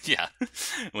 Yeah,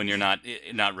 when you're not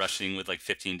rushing with like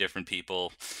 15 different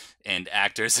people and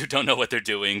actors who don't know what they're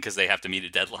doing because they have to meet a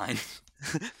deadline.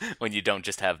 When you don't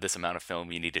just have this amount of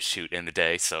film you need to shoot in a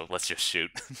day, so let's just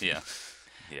shoot. Yeah.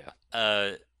 Yeah.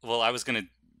 Well,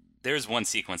 there's one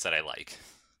sequence that I like.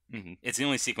 It's the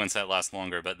only sequence that lasts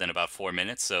longer than about 4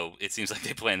 minutes, so it seems like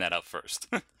they planned that out first.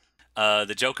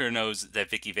 The Joker knows that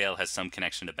Vicky Vale has some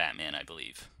connection to Batman, I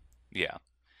believe. Yeah.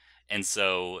 And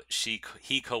so he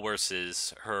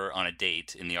coerces her on a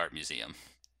date in the art museum.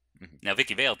 Now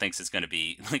Vicky Vale thinks it's going to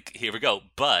be like, here we go,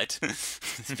 but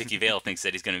Vicky Vale thinks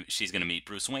that she's going to meet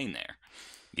Bruce Wayne there.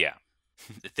 Yeah.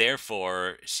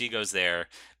 Therefore, she goes there.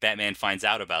 Batman finds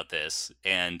out about this,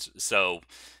 and so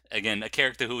again, a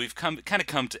character who we've come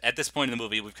to at this point in the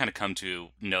movie, we've kind of come to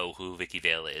know who Vicky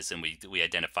Vale is, and we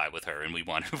identify with her, and we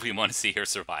want to see her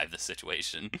survive the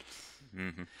situation.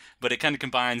 But it kind of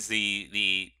combines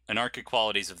the anarchic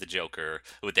qualities of the Joker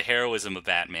with the heroism of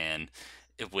Batman,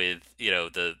 with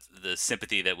the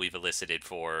sympathy that we've elicited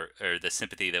for, or the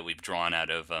sympathy that we've drawn out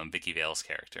of Vicky Vale's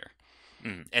character.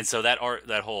 And so that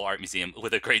whole art museum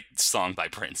with a great song by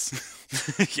Prince.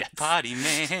 Yes. Party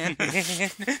man.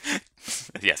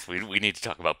 Yes, we need to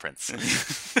talk about Prince.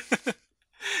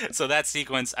 So that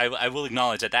sequence, I will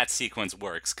acknowledge that sequence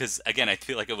works, because again, I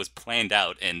feel like it was planned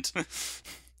out and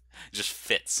just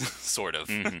fits, sort of.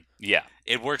 Yeah.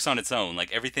 It works on its own.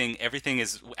 Like everything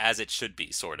is as it should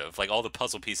be, sort of. Like all the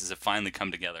puzzle pieces have finally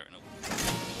come together.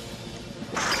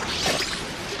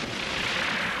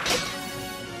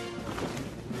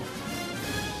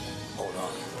 Hold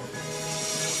on.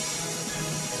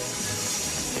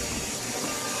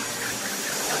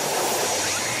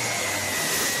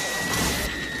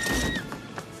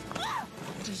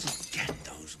 Where does he get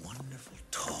those wonderful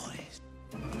toys?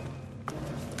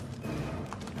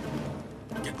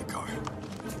 Get in the car.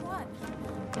 Which one?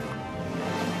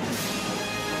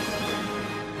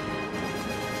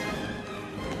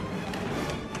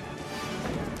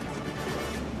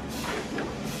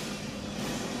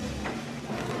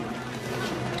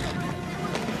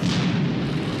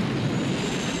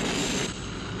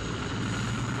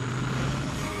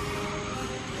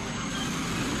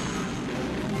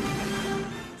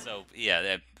 So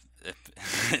yeah,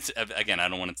 again, I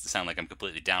don't want it to sound like I'm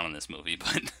completely down on this movie,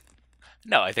 but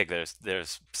No, I think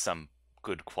there's some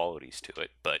good qualities to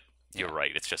it, but you're Yeah.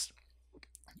 right. It's just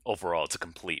overall, it's a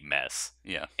complete mess.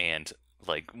 yeah. And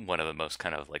like one of the most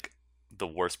kind of like the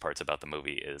worst parts about the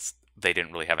movie is they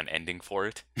didn't really have an ending for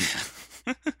it.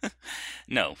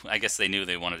 No, I guess they knew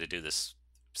they wanted to do this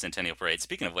Centennial Parade.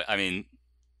 Speaking of which, I mean,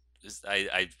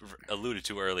 I alluded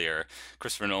to earlier,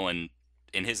 Christopher Nolan,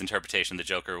 in his interpretation, the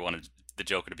Joker wanted the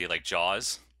Joker to be like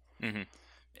Jaws. Mhm.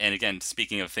 And again,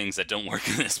 speaking of things that don't work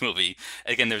in this movie,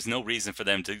 again, there's no reason for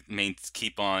them to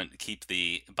keep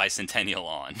the bicentennial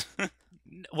on.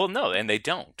 Well, no, and they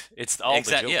don't. It's all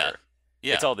the Joker. Yeah.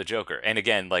 Yeah. It's all the Joker. And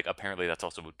again, like apparently that's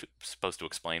also supposed to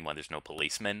explain why there's no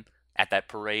policemen at that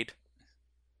parade.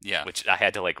 Yeah. Which I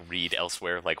had to like read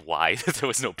elsewhere, like why there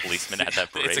was no policeman at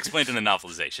that parade. It's explained in the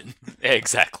novelization.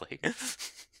 Exactly.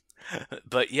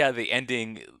 But yeah, the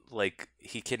ending, like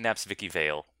he kidnaps Vicky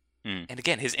Vale. And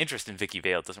again, his interest in Vicky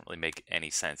Vale doesn't really make any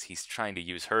sense. He's trying to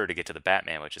use her to get to the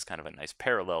Batman, which is kind of a nice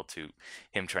parallel to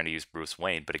him trying to use Bruce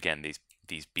Wayne. But again,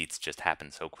 these beats just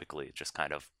happen so quickly, it just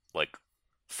kind of like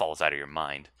falls out of your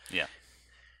mind. Yeah.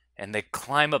 And they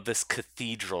climb up this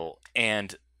cathedral,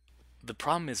 and the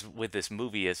problem is with this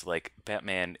movie is like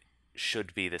Batman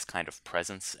should be this kind of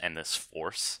presence and this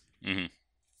force. Mm-hmm.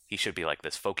 He should be like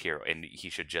this folk hero, and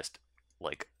he should just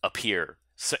like appear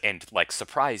and like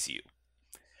surprise you.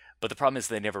 But the problem is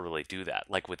they never really do that.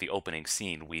 Like with the opening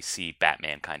scene, we see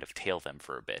Batman kind of tail them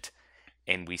for a bit,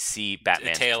 and we see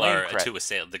Batman's Tail plane are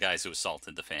the guys who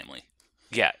assaulted the family.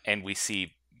 Yeah, and we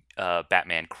see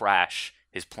Batman crash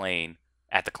his plane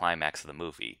at the climax of the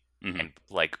movie. And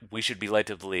like we should be led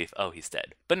to believe, oh, he's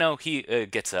dead. But no, he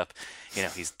gets up.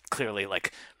 He's clearly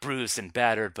like bruised and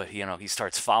battered, but he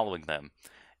starts following them.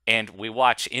 And we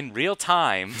watch in real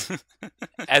time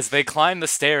as they climb the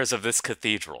stairs of this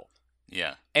cathedral.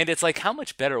 Yeah. And it's like, how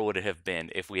much better would it have been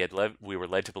if we were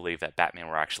led to believe that Batman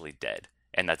were actually dead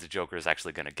and that the Joker is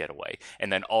actually going to get away,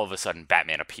 and then all of a sudden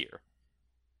Batman appear?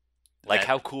 Like,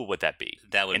 how cool would that be?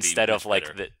 That would instead be of like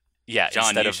better. the yeah. John,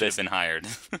 instead you of should this, have been hired.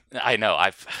 I know.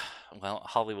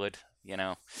 Hollywood.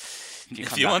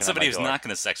 If you want somebody who's not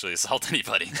going to sexually assault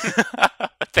anybody.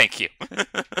 Thank you.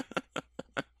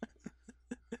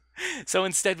 So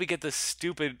instead, we get this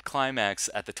stupid climax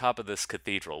at the top of this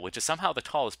cathedral, which is somehow the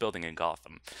tallest building in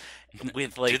Gotham.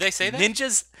 With like, Do they say that?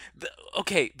 Ninjas.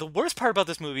 Okay, the worst part about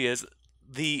this movie is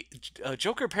the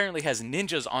Joker apparently has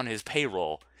ninjas on his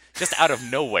payroll just out of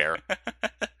nowhere.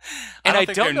 And I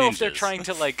don't know if they're trying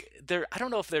to I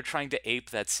don't know if they're trying to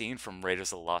ape that scene from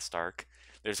Raiders of the Lost Ark.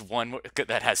 There's one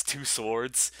that has two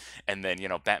swords, and then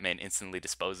Batman instantly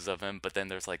disposes of him. But then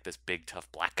there's like this big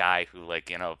tough black guy who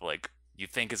you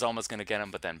think is almost gonna get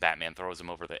him, but then Batman throws him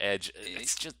over the edge.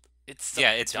 It's so it's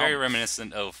dumb. very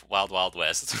reminiscent of Wild Wild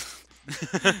West.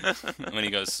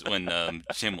 when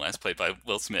Jim West, played by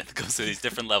Will Smith, goes through these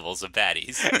different levels of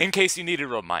baddies. In case you need a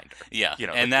reminder. Yeah,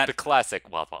 and the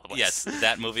classic Wild Wild West. Yes,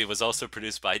 that movie was also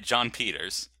produced by John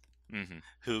Peters,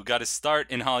 who got his start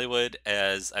in Hollywood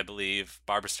as, I believe,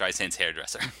 Barbra Streisand's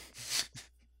hairdresser.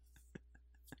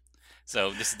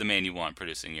 So this is the man you want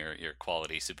producing your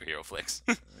quality superhero flicks.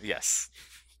 Yes.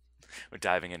 We're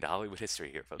diving into Hollywood history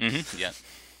here, folks. Yeah.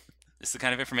 This is the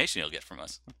kind of information you'll get from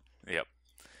us. Yep.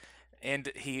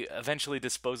 And he eventually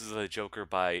disposes of the Joker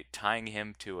by tying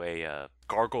him to a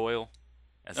gargoyle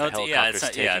as the helicopter's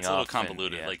taking it's a little off,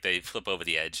 convoluted. and, Like they flip over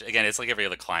the edge. Again, it's like every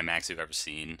other climax you've ever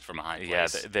seen from a high place. yeah,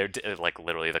 they're like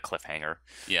literally the cliffhanger.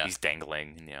 Yeah. He's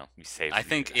dangling, and he saves. I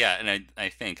think, and I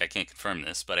think, I can't confirm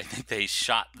this, but I think they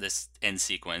shot this end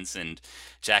sequence, and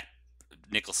Jack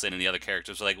Nicholson and the other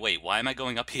characters were like, wait, why am I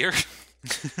going up here?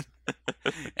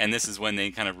 And this is when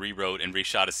they kind of rewrote and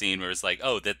reshot a scene where it's like,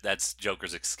 oh, that's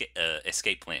Joker's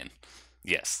escape plan.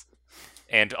 Yes.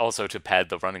 And also to pad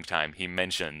the running time, he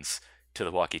mentions to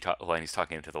the walkie-talkie, when he's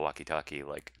talking to the walkie-talkie,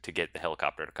 like, to get the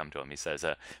helicopter to come to him, he says,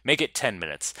 make it 10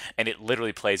 minutes. And it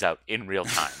literally plays out in real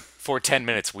time. For 10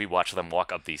 minutes, we watch them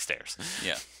walk up these stairs.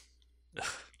 Yeah.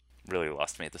 Really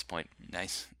lost me at this point.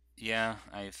 Nice. Yeah,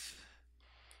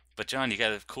 But John, you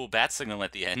got a cool bat signal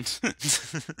at the end.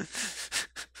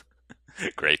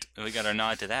 Great. We got our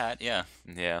nod to that, yeah.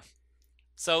 Yeah.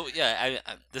 So, yeah,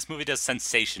 this movie does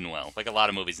sensation well. Like a lot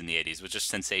of movies in the 80s, it was just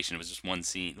sensation. It was just one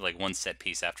scene, like one set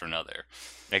piece after another.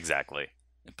 Exactly.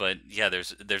 But, yeah,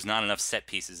 there's not enough set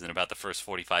pieces in about the first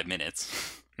 45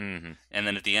 minutes. Mm-hmm. And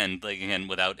then at the end, like, again,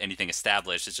 without anything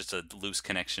established, it's just a loose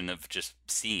connection of just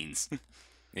scenes.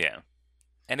 Yeah.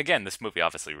 And again, this movie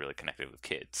obviously really connected with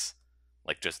kids.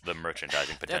 Like, just the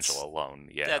merchandising potential alone.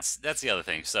 Yeah. That's the other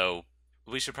thing. So,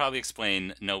 we should probably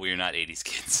explain, no, we are not 80s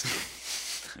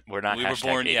kids. We're not. We were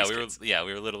born. 80s Yeah, kids.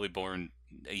 we were literally born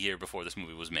a year before this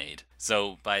movie was made.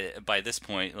 So by this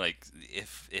point, like,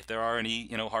 if there are any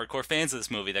hardcore fans of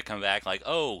this movie that come back like,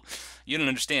 oh, you don't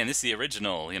understand, this is the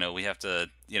original. We have to.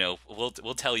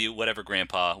 We'll tell you whatever,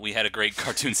 Grandpa. We had a great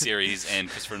cartoon series and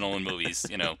Christopher Nolan movies.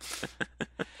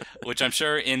 Which I'm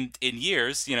sure in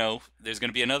years, there's going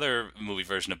to be another movie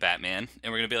version of Batman,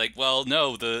 and we're going to be like, well,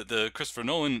 no, the Christopher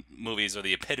Nolan movies are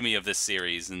the epitome of this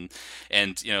series, and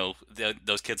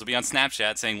those kids will be on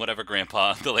Snapchat saying, whatever,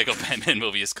 Grandpa, the Lego Batman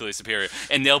movie is clearly superior,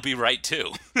 and they'll be right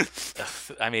too.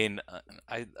 I mean,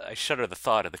 I shudder the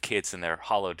thought of the kids in their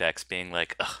holodecks being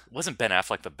like, wasn't Ben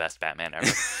Affleck the best Batman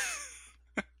ever?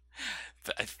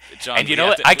 John, and you know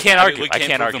what? I can't argue. We can't I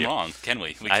can't prove argue. them wrong, can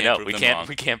we? I know we can't.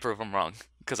 We can't prove them wrong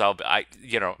because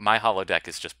my holodeck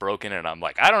is just broken, and I'm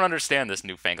like, I don't understand this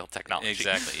newfangled technology.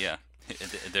 Exactly. Yeah,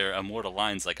 they're immortal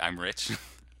lines like "I'm rich."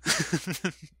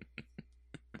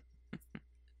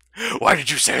 Why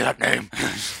did you say that name?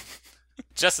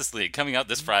 Justice League coming out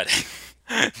this Friday.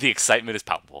 The excitement is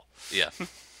palpable. Yeah.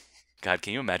 God,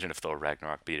 can you imagine if Thor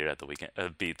Ragnarok beat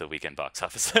the weekend box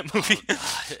office that movie?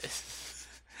 Oh, God.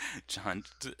 John,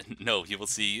 no, you will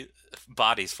see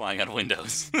bodies flying out of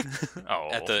windows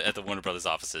at the Warner Brothers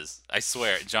offices. I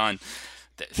swear, John,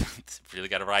 really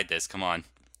got to ride this. Come on,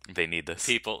 they need this.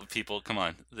 People, come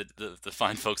on. The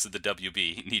fine folks at the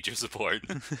WB need your support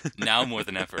now more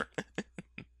than ever.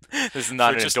 This is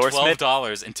not For an just endorsement.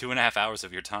 $12 and 2.5 hours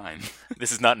of your time.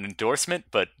 This is not an endorsement,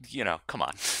 but come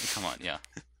on. Come on, yeah.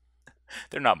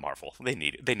 They're not Marvel. They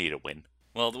need a win.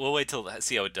 Well, we'll wait till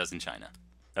see how it does in China.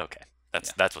 Okay,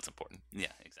 that's what's important. Yeah,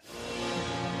 exactly.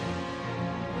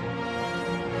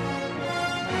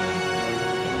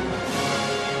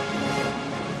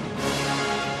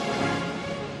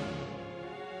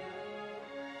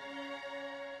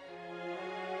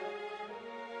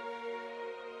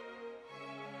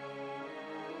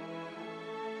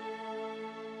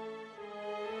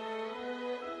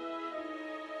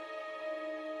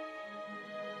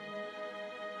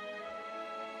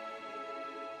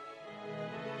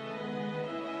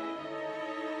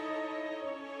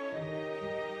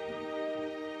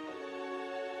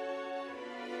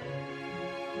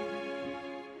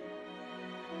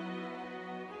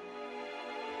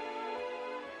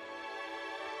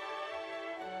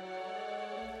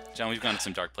 John, we've gone to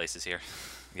some dark places here.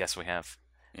 Yes, we have.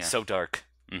 Yeah. So dark.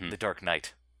 Mhm. The dark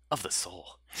night of the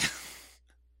soul.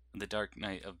 The dark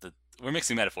night of the... We're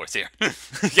mixing metaphors here.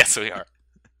 Yes, we are.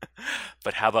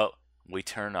 But how about we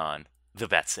turn on the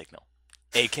bat signal,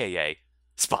 a.k.a.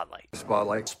 Spotlight.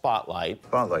 Spotlight. Spotlight.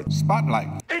 Spotlight.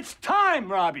 Spotlight. It's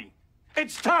time, Robbie.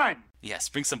 It's time. Yes,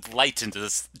 bring some light into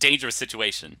this dangerous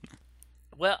situation.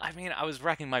 Well, I mean, I was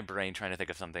racking my brain trying to think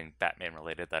of something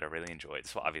Batman-related that I really enjoyed.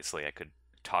 So obviously I could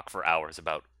talk for hours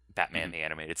about Batman the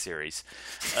Animated Series,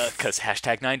 because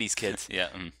 #90s kids. Yeah.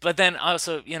 But then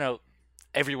also,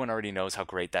 everyone already knows how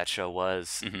great that show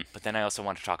was. Mhm. But then I also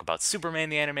want to talk about Superman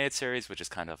the Animated Series, which is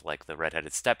kind of like the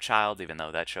redheaded stepchild, even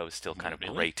though that show is still kind of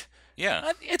Really? great.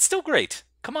 Yeah. It's still great.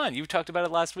 Come on, you talked about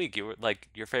it last week. You were like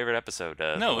your favorite episode.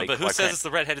 No, the late but who Clark says Kent. it's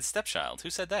the redheaded stepchild?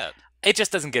 Who said that? It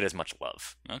just doesn't get as much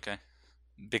love. Okay.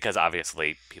 because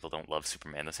obviously people don't love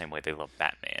Superman the same way they love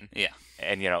Batman. Yeah.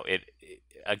 And it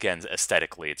again,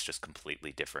 aesthetically, it's just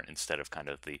completely different. Instead of kind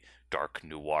of the dark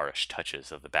noirish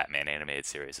touches of the Batman animated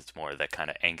series, it's more that kind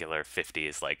of angular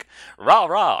 50s, like rah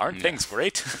rah, aren't things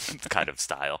great kind of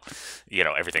style.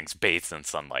 Everything's bathed in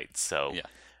sunlight. So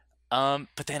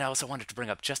but then I also wanted to bring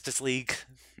up Justice League.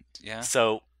 Yeah.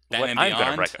 So Batman what I'm Beyond?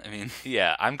 gonna recommend,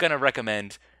 I'm gonna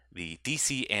recommend the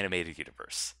DC animated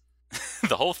universe.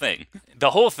 The whole thing.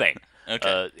 The whole thing.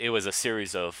 Okay. It was a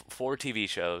series of 4 TV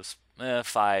shows,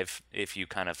 5 if you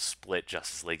kind of split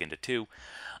Justice League into 2.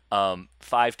 5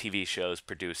 TV shows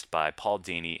produced by Paul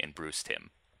Dini and Bruce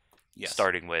Timm. Yes.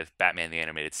 Starting with Batman the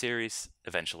Animated Series.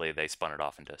 Eventually they spun it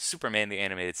off into Superman the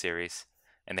Animated Series.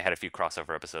 And they had a few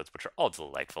crossover episodes, which are all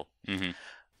delightful. Mm-hmm.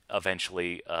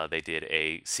 Eventually they did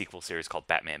a sequel series called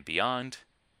Batman Beyond,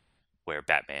 where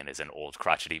Batman is an old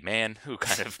crotchety man who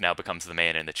kind of now becomes the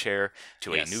man in the chair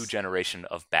to a new generation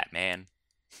of Batman.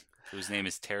 Whose name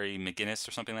is Terry McGinnis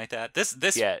or something like that.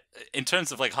 This Yeah. In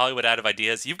terms of like Hollywood out of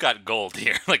ideas, you've got gold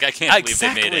here. Like I can't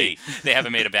believe they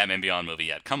haven't made a Batman Beyond movie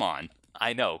yet. Come on.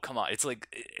 I know, come on. It's like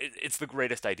it's the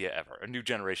greatest idea ever. A new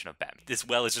generation of Batman. This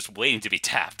well is just waiting to be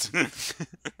tapped.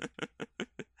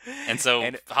 And so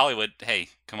Hollywood, hey,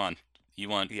 come on. You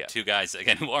want 2 guys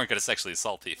again who aren't going to sexually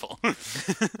assault people.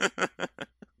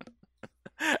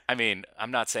 I mean, I'm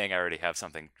not saying I already have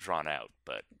something drawn out,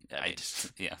 but I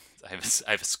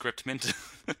have a script mint.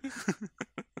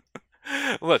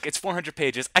 Look, it's 400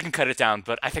 pages. I can cut it down,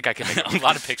 but I think I can make a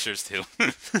lot of pictures too.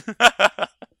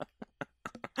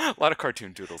 A lot of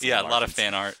cartoon doodles. Yeah, a lot of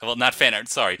fan art. Well, not fan art,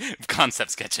 sorry. Concept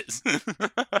sketches.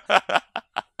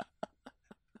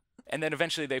 And then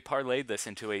eventually they parlayed this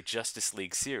into a Justice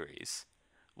League series,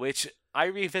 which I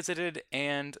revisited,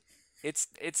 and it's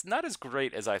not as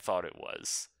great as I thought it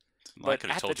was. Well, I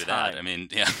could have told you that. I mean,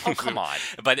 yeah. Oh, come on.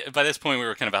 By this point, we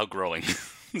were kind of outgrowing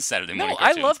Saturday morning No,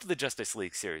 cartoons. I loved the Justice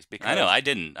League series because I know, I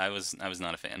didn't. I was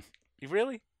not a fan. You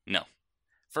really? No.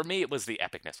 For me, it was the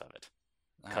epicness of it.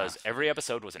 Because every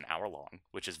episode was an hour long,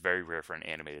 which is very rare for an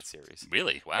animated series.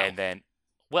 Really? Wow. And then,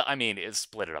 well, I mean, it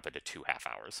split it up into 2 half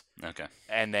hours. Okay.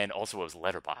 And then also it was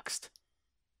letterboxed.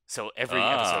 So every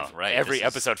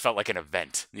episode felt like an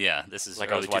event. Yeah, this is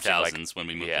like early I was watching, 2000s when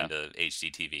we moved into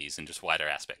HD TVs and just wider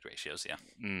aspect ratios, yeah.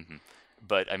 Mm-hmm.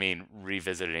 But, I mean,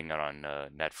 revisiting it on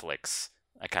Netflix,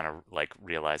 I kind of like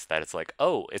realized that it's like,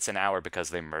 oh, it's an hour because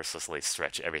they mercilessly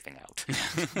stretch everything out.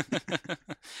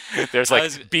 There's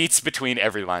like beats between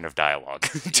every line of dialogue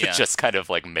to just kind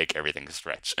of like make everything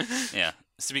stretch. Yeah.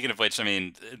 Speaking of which, I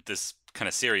mean, this kind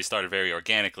of series started very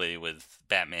organically with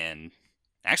Batman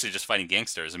actually just fighting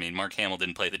gangsters. I mean, Mark Hamill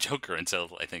didn't play the Joker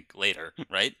until I think later,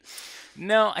 right?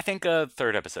 No, I think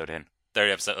 3rd episode in.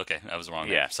 3rd episode. Okay, I was wrong.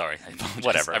 Yeah, there. Sorry. I apologize.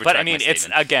 Whatever. But I mean, it's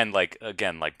again like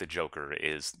the Joker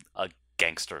is a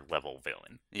gangster level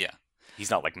villain. Yeah. He's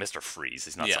not like Mr. Freeze.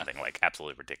 He's not something like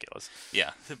absolutely ridiculous.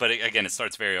 Yeah, but again, it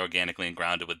starts very organically and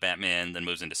grounded with Batman, then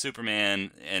moves into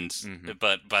Superman, and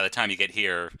but by the time you get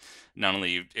here, not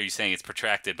only are you saying it's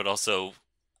protracted, but also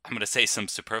I'm going to say some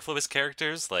superfluous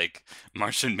characters like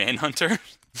Martian Manhunter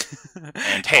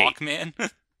and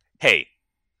Hawkman. Hey,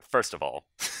 first of all,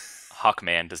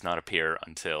 Hawkman does not appear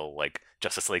until like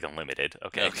Justice League Unlimited.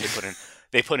 Okay.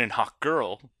 They put in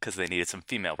Hawkgirl because they needed some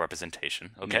female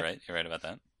representation. Okay, you're right about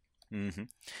that. Mm-hmm.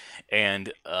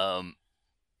 And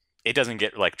it doesn't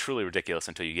get like truly ridiculous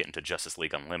until you get into Justice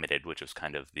League Unlimited, which was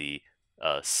kind of the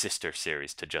sister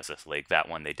series to Justice League. That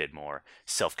one they did more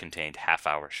self-contained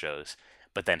half-hour shows,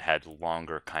 but then had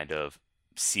longer kind of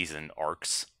season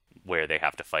arcs where they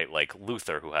have to fight like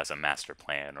Luthor, who has a master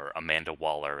plan, or Amanda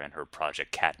Waller and her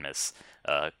Project Cadmus,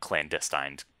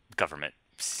 clandestine government.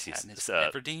 Katniss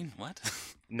Everdeen? What?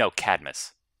 No,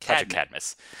 Cadmus. Project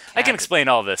Cadmus. I can explain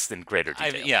all this in greater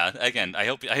detail. Again, I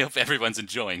hope everyone's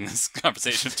enjoying this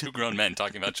conversation of 2 grown men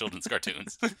talking about children's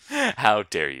cartoons. How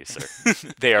dare you, sir?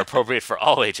 They are appropriate for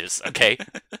all ages, okay?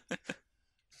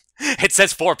 It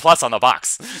says 4+ on the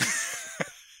box.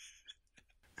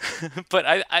 But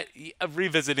I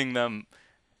revisiting them,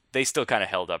 they still kind of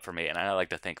held up for me, and I like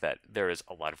to think that there is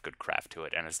a lot of good craft to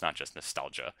it, and it's not just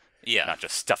nostalgia. Yeah. Not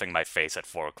just stuffing my face at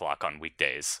 4 o'clock on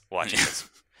weekdays watching this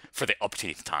for the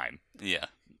upteenth time. Yeah.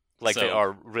 Like, they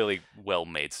are really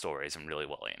well-made stories and really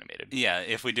well-animated. Yeah,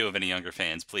 if we do have any younger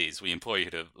fans, please, we implore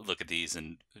you to look at these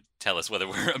and tell us whether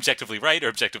we're objectively right or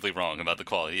objectively wrong about the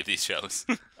quality of these shows.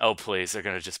 Oh, please, they're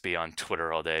going to just be on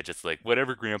Twitter all day, just like,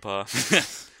 whatever, Grandpa.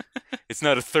 It's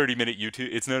not a 30-minute YouTube,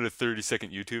 it's not a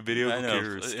 30-second YouTube video. Who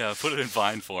cares? Yeah, put it in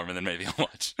Vine form and then maybe I'll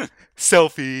watch.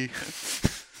 Selfie.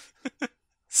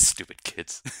 Stupid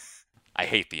kids. I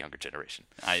hate the younger generation.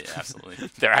 I absolutely.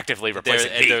 They're actively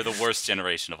replacing me. They're the worst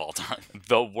generation of all time.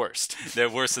 The worst. They're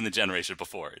worse than the generation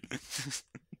before it.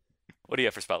 What do you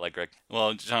have for Spotlight, Greg?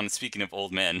 Well, John, speaking of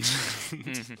old men,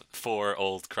 4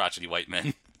 old crotchety white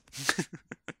men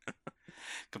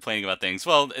complaining about things.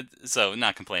 Well, so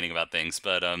not complaining about things,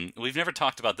 but we've never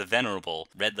talked about the venerable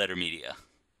Red Letter Media.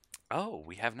 Oh,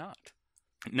 we have not.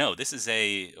 No, this is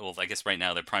well, I guess right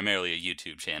now they're primarily a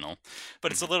YouTube channel,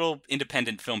 but it's a little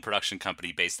independent film production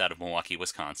company based out of Milwaukee,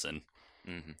 Wisconsin.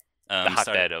 Mm-hmm. The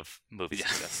hotbed of movie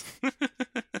success.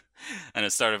 And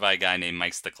it's started by a guy named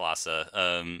Mike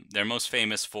Staklasa. They're most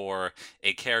famous for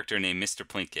a character named Mr.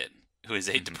 Plinkett, who is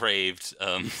a depraved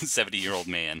 70-year-old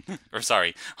man, or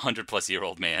sorry,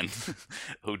 100-plus-year-old man,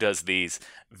 who does these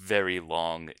very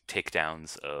long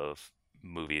takedowns of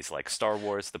movies like Star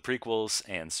Wars, the prequels,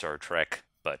 and Star Trek.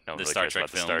 But no one really cares about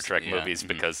the Star Trek movies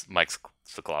because Mike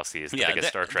Staklasa is the biggest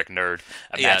Star Trek nerd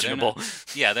imaginable.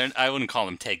 I wouldn't call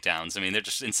them takedowns. I mean, they're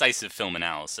just incisive film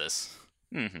analysis.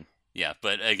 Mm-hmm. Yeah,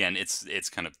 but again, it's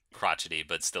kind of crotchety,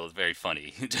 but still very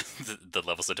funny, the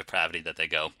levels of depravity that they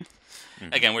go.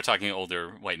 Mm-hmm. Again, we're talking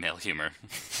older white male humor.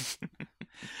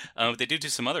 They do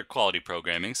some other quality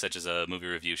programming, such as a movie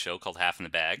review show called Half in the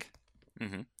Bag.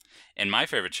 Mm-hmm. And my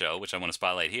favorite show, which I want to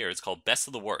spotlight here, is called Best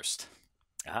of the Worst.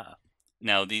 Ah.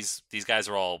 Now, these guys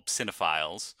are all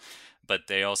cinephiles, but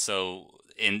they also,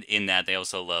 in that, they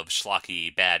also love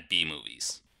schlocky, bad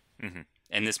B-movies. Mm-hmm.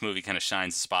 And this movie kind of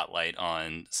shines a spotlight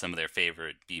on some of their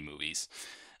favorite B-movies.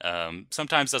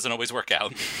 Sometimes doesn't always work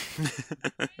out.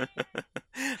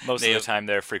 Most of the time,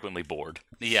 they're frequently bored.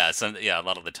 Yeah, a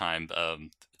lot of the time,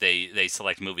 they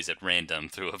select movies at random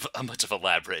through a bunch of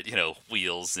elaborate,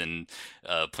 wheels and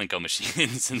plinko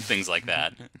machines and things like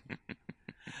that.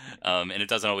 And it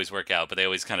doesn't always work out, but they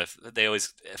always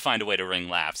find a way to wring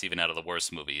laughs even out of the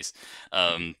worst movies.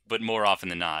 But more often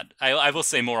than not, I will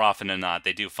say more often than not,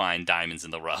 they do find diamonds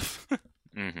in the rough.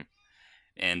 Mm-hmm.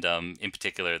 And in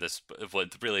particular,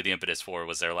 what really the impetus for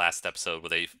was their last episode where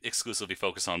they exclusively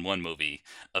focus on one movie,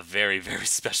 a very, very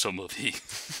special movie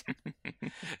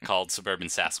called Suburban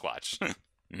Sasquatch.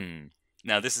 Mm.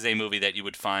 Now, this is a movie that you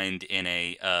would find in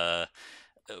a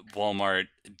Walmart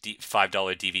 $5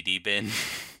 DVD bin.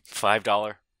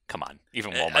 $5? Come on,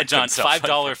 even Walmart. John,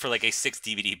 $5 for like a 6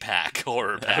 DVD pack,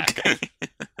 horror pack. Okay.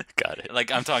 Got it. Like,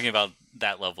 I'm talking about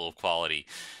that level of quality.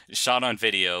 Shot on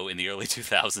video in the early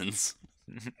 2000s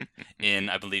in,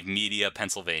 I believe, Media,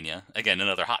 Pennsylvania. Again,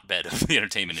 another hotbed of the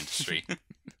entertainment industry.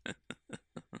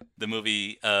 The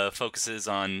movie focuses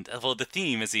on, well, the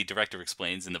theme, as the director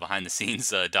explains in the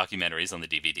behind-the-scenes documentaries on the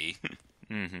DVD,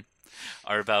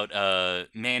 are about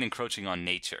man encroaching on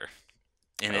nature.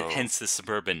 And hence the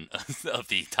suburban of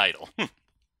the title.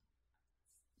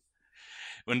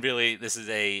 When really this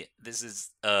is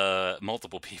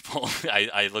multiple people.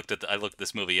 I looked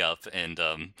this movie up, and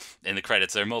in the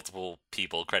credits there are multiple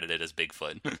people credited as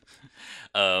Bigfoot,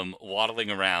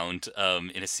 waddling around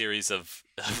in a series of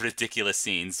ridiculous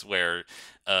scenes where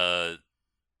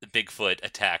Bigfoot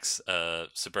attacks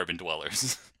suburban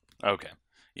dwellers. Okay.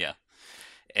 Yeah.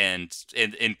 And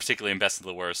in particular in Best of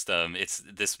the Worst,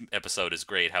 this episode is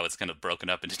great. How it's kind of broken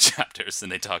up into chapters, and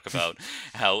they talk about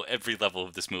how every level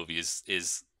of this movie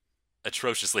is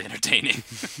atrociously entertaining.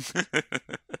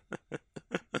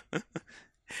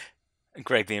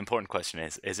 Greg, the important question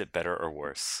is it better or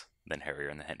worse than Harry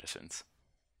and the Hendersons?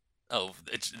 Oh,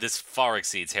 this far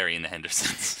exceeds Harry and the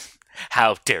Hendersons.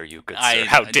 How dare you, good sir?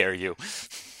 How dare you?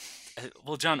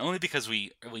 Well, John, only because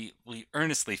we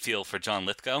earnestly feel for John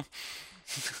Lithgow.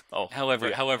 Oh,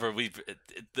 however,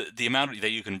 the amount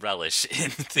that you can relish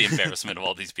in the embarrassment of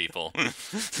all these people.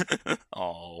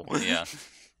 Oh, yeah.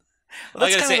 Well,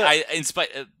 I gotta say, I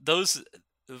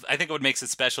think what makes it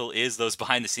special is those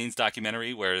behind the scenes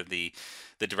documentary where the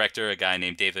director, a guy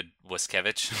named David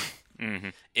Waskevich,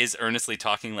 is earnestly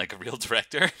talking like a real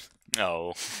director.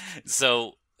 Oh,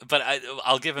 so, but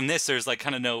I'll give him this. There's like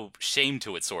kind of no shame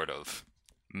to it, sort of.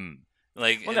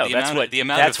 Like, well, no,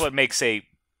 that's what makes a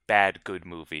bad good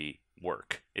movie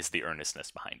work, is the earnestness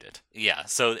behind it. Yeah,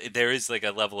 so there is like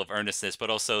a level of earnestness, but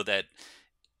also that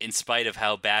in spite of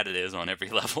how bad it is on every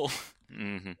level,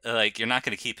 like, you're not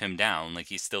going to keep him down. Like,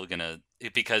 he's still gonna,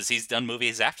 because he's done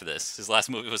movies after this. His last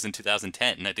movie was in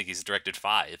 2010, and I think he's directed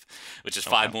 5, which is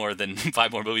 5 more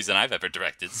movies than I've ever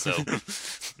directed. So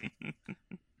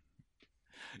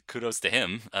kudos to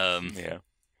him. Yeah.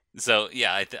 So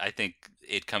yeah, I think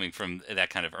it coming from that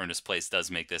kind of earnest place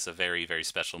does make this a very, very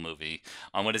special movie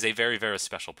on what is a very, very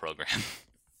special program.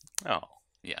 Oh.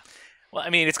 Yeah. Well, I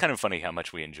mean, it's kind of funny how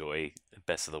much we enjoy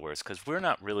Best of the Worst, because we're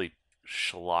not really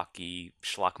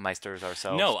schlockmeisters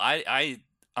ourselves. No, I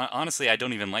honestly, I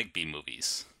don't even like B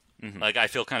movies. Like, I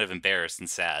feel kind of embarrassed and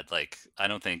sad. Like, I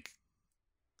don't think,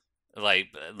 like,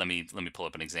 let me pull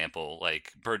up an example,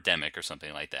 like Birdemic or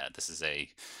something like that. This is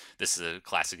a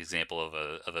classic example of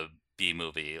a B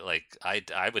movie. Like,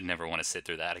 I would never want to sit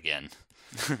through that again.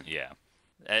 Yeah.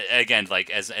 Again, like,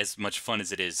 as much fun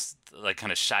as it is, like,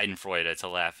 kind of Schadenfreude to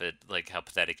laugh at, like, how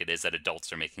pathetic it is that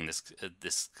adults are making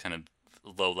this kind of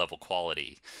low level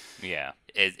quality. Yeah.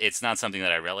 It's not something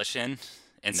that I relish in,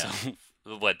 and so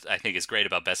what I think is great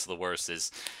about Best of the Worst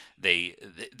is they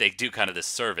do kind of this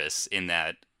service in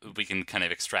that we can kind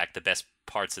of extract the best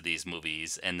parts of these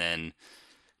movies and then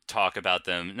talk about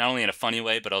them not only in a funny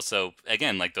way, but also,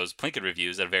 again, like those Plinkett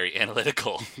reviews, in a very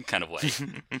analytical kind of way.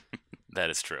 That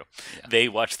is true. Yeah. They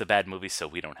watch the bad movies, so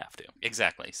we don't have to.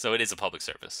 Exactly. So it is a public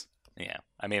service. Yeah.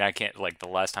 I mean, I can't, like, the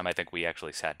last time I think we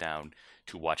actually sat down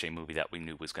to watch a movie that we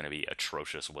knew was going to be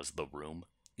atrocious was The Room.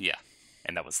 Yeah.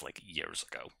 And that was, like, years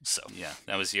ago, so. Yeah,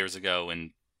 that was years ago,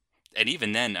 and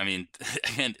even then, I mean,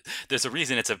 again, there's a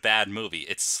reason it's a bad movie.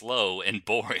 It's slow and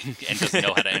boring and doesn't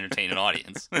know how to entertain an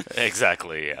audience.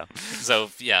 Exactly, yeah. So,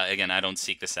 yeah, again, I don't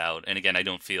seek this out, and again, I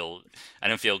don't feel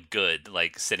good,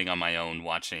 like, sitting on my own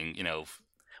watching,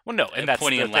 Well, no, and that's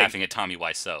pointing the and thing. laughing at Tommy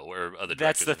Wiseau or other directors.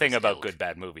 That's the of thing his about ilk. good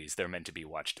bad movies. They're meant to be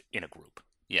watched in a group.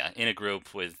 Yeah, in a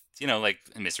group with, like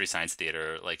Mystery Science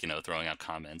Theater, like, throwing out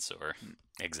comments or...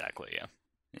 Exactly, yeah.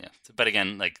 Yeah, but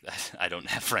again, like, I don't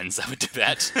have friends that would do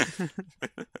that.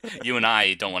 You and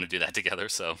I don't want to do that together,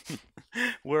 so...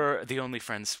 We're the only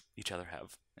friends each other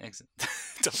have.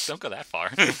 Don't go that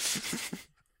far.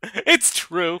 It's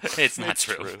true. It's not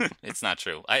true. It's not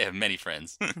true. I have many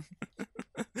friends.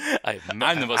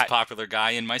 I'm the most popular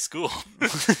guy in my school.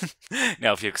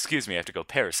 Now, if you excuse me, I have to go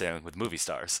parasailing with movie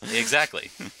stars. Exactly.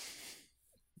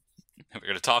 We're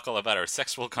going to talk all about our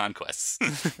sexual conquests.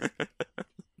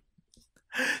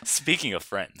 Speaking of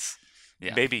friends,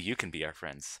 Yeah. maybe you can be our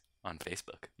friends on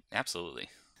Facebook. Absolutely.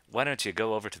 Why don't you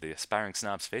go over to the Aspiring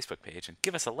Snobs Facebook page and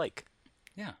give us a like?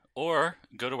 Yeah. Or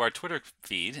go to our Twitter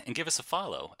feed and give us a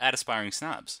follow at Aspiring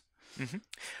Snobs.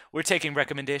 We're taking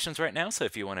recommendations right now, so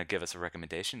if you want to give us a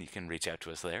recommendation, you can reach out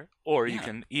to us there. Or you Yeah.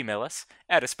 can email us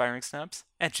at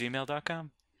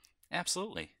aspiringsnobs@gmail.com.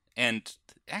 Absolutely. And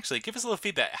actually, give us a little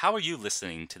feedback. How are you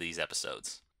listening to these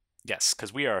episodes? Yes,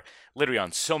 because we are literally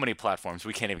on so many platforms,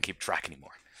 we can't even keep track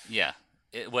anymore. Yeah.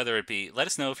 Whether it be, let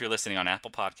us know if you're listening on Apple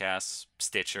Podcasts,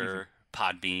 Stitcher,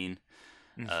 Podbean,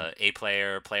 A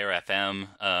Player, Player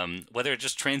FM, whether it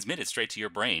just transmitted straight to your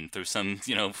brain through some,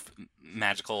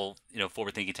 magical,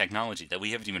 forward-thinking technology that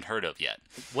we haven't even heard of yet.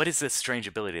 What is this strange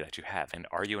ability that you have, and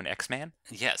are you an X-Man?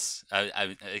 Yes.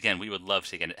 Again, we would love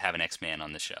to have an X-Man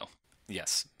on the show.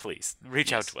 Yes, please.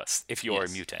 Reach out to us if you are a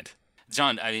Yes. mutant.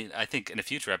 John, I think in a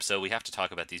future episode we have to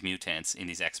talk about these mutants in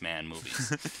these X-Man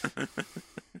movies.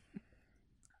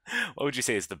 What would you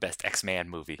say is the best X-Man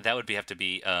movie? That would have to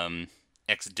be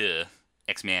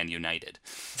X-Man United.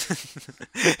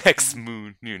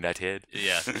 X-Moon United.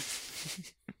 Yeah.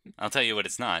 I'll tell you what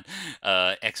it's not.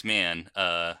 X-Man,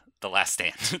 The Last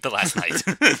Stand, The Last Night.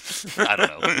 I don't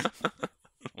know.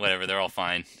 Whatever, they're all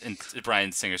fine. And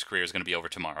Bryan Singer's career is going to be over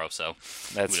tomorrow, so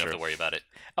That's we don't true. have to worry about it.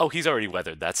 Oh, he's already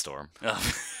weathered that storm. Not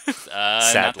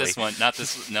Sadly. this one. Not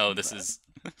this. No, this is.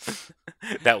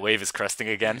 That wave is cresting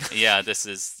again. Yeah, this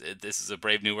is a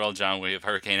brave new world, John. We have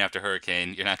hurricane after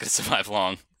hurricane. You're not going to survive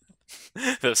long.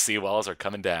 Those seawalls are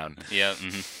coming down. Yeah.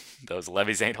 Those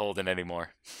levees ain't holding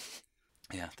anymore.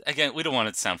 Yeah. Again, we don't want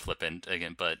it to sound flippant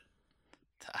again, but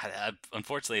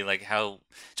unfortunately, like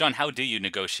John, how do you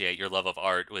negotiate your love of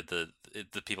art with the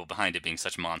people behind it being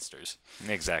such monsters?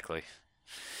 Exactly.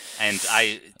 And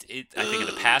I think in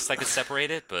the past I could separate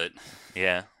it, but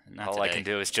Yeah. Not All I today. can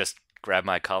do is just grab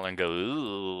my collar and go,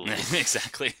 ooh.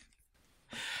 Exactly.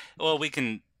 Well, we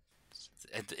can.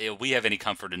 If we have any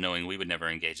comfort in knowing we would never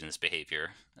engage in this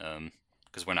behavior,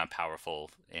 because we're not powerful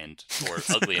or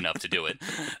ugly enough to do it.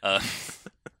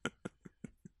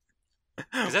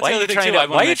 'Cause that's Why the are other you thing, trying too, to? I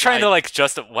wanna Why are you mention- trying to like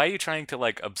just? Why are you trying to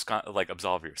like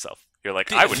absolve yourself? You're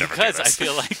like, I would never do because this. I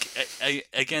feel like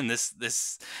again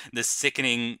this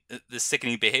sickening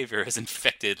behavior has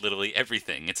infected literally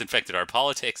everything. It's infected our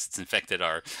politics. It's infected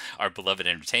our beloved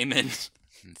entertainment.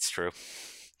 It's true.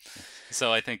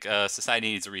 So I think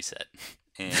society needs a reset,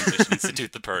 and we should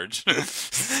institute the purge.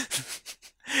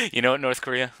 You know what, North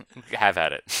Korea? Have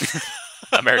at it.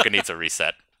 America needs a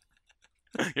reset.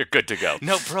 You're good to go.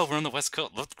 No, bro, we're on the West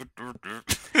Coast.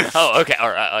 Oh, okay. All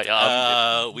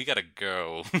right. We gotta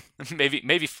go.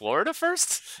 Maybe Florida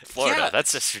first. Florida. Yeah.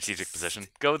 That's a strategic position.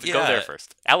 Go Yeah. there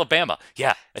first. Alabama.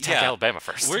 Yeah. Attack Yeah. Alabama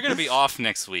first. We're gonna be off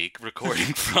next week,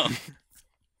 recording from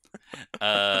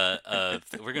We're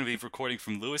going to be recording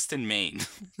from Lewiston, Maine.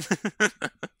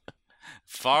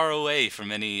 Far away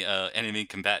from any enemy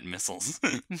combatant missiles.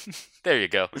 There you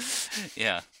go.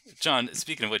 Yeah. John,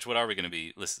 speaking of which, what are we going to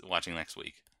be watching next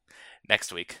week?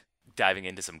 Next week, diving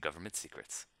into some government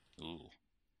secrets. Ooh.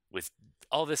 With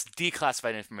all this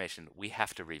declassified information, we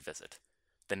have to revisit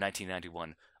the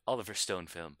 1991 Oliver Stone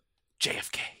film,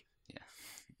 JFK. Yeah.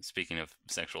 Speaking of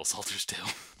sexual assaulters, too.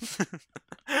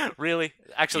 Really?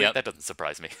 Actually, Yep. that doesn't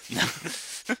surprise me.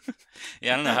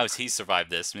 Yeah, I don't know how he survived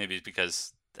this. Maybe it's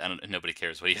because nobody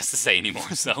cares what he has to say anymore,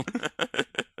 so.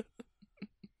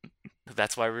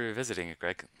 That's why we're revisiting it,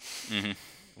 Greg. Mhm.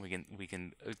 We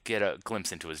can get a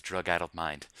glimpse into his drug-addled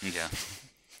mind. Yeah.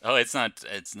 Oh, it's not.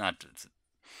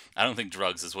 I don't think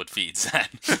drugs is what feeds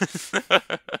that.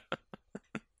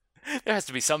 There has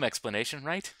to be some explanation,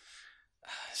 right?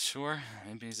 Sure.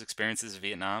 Maybe his experiences in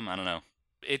Vietnam. I don't know.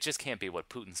 It just can't be what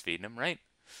Putin's feeding him, right?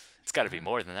 It's got to be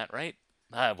more than that, right?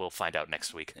 We'll find out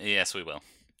next week. Yes, we will.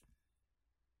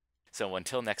 So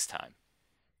until next time,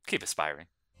 keep aspiring.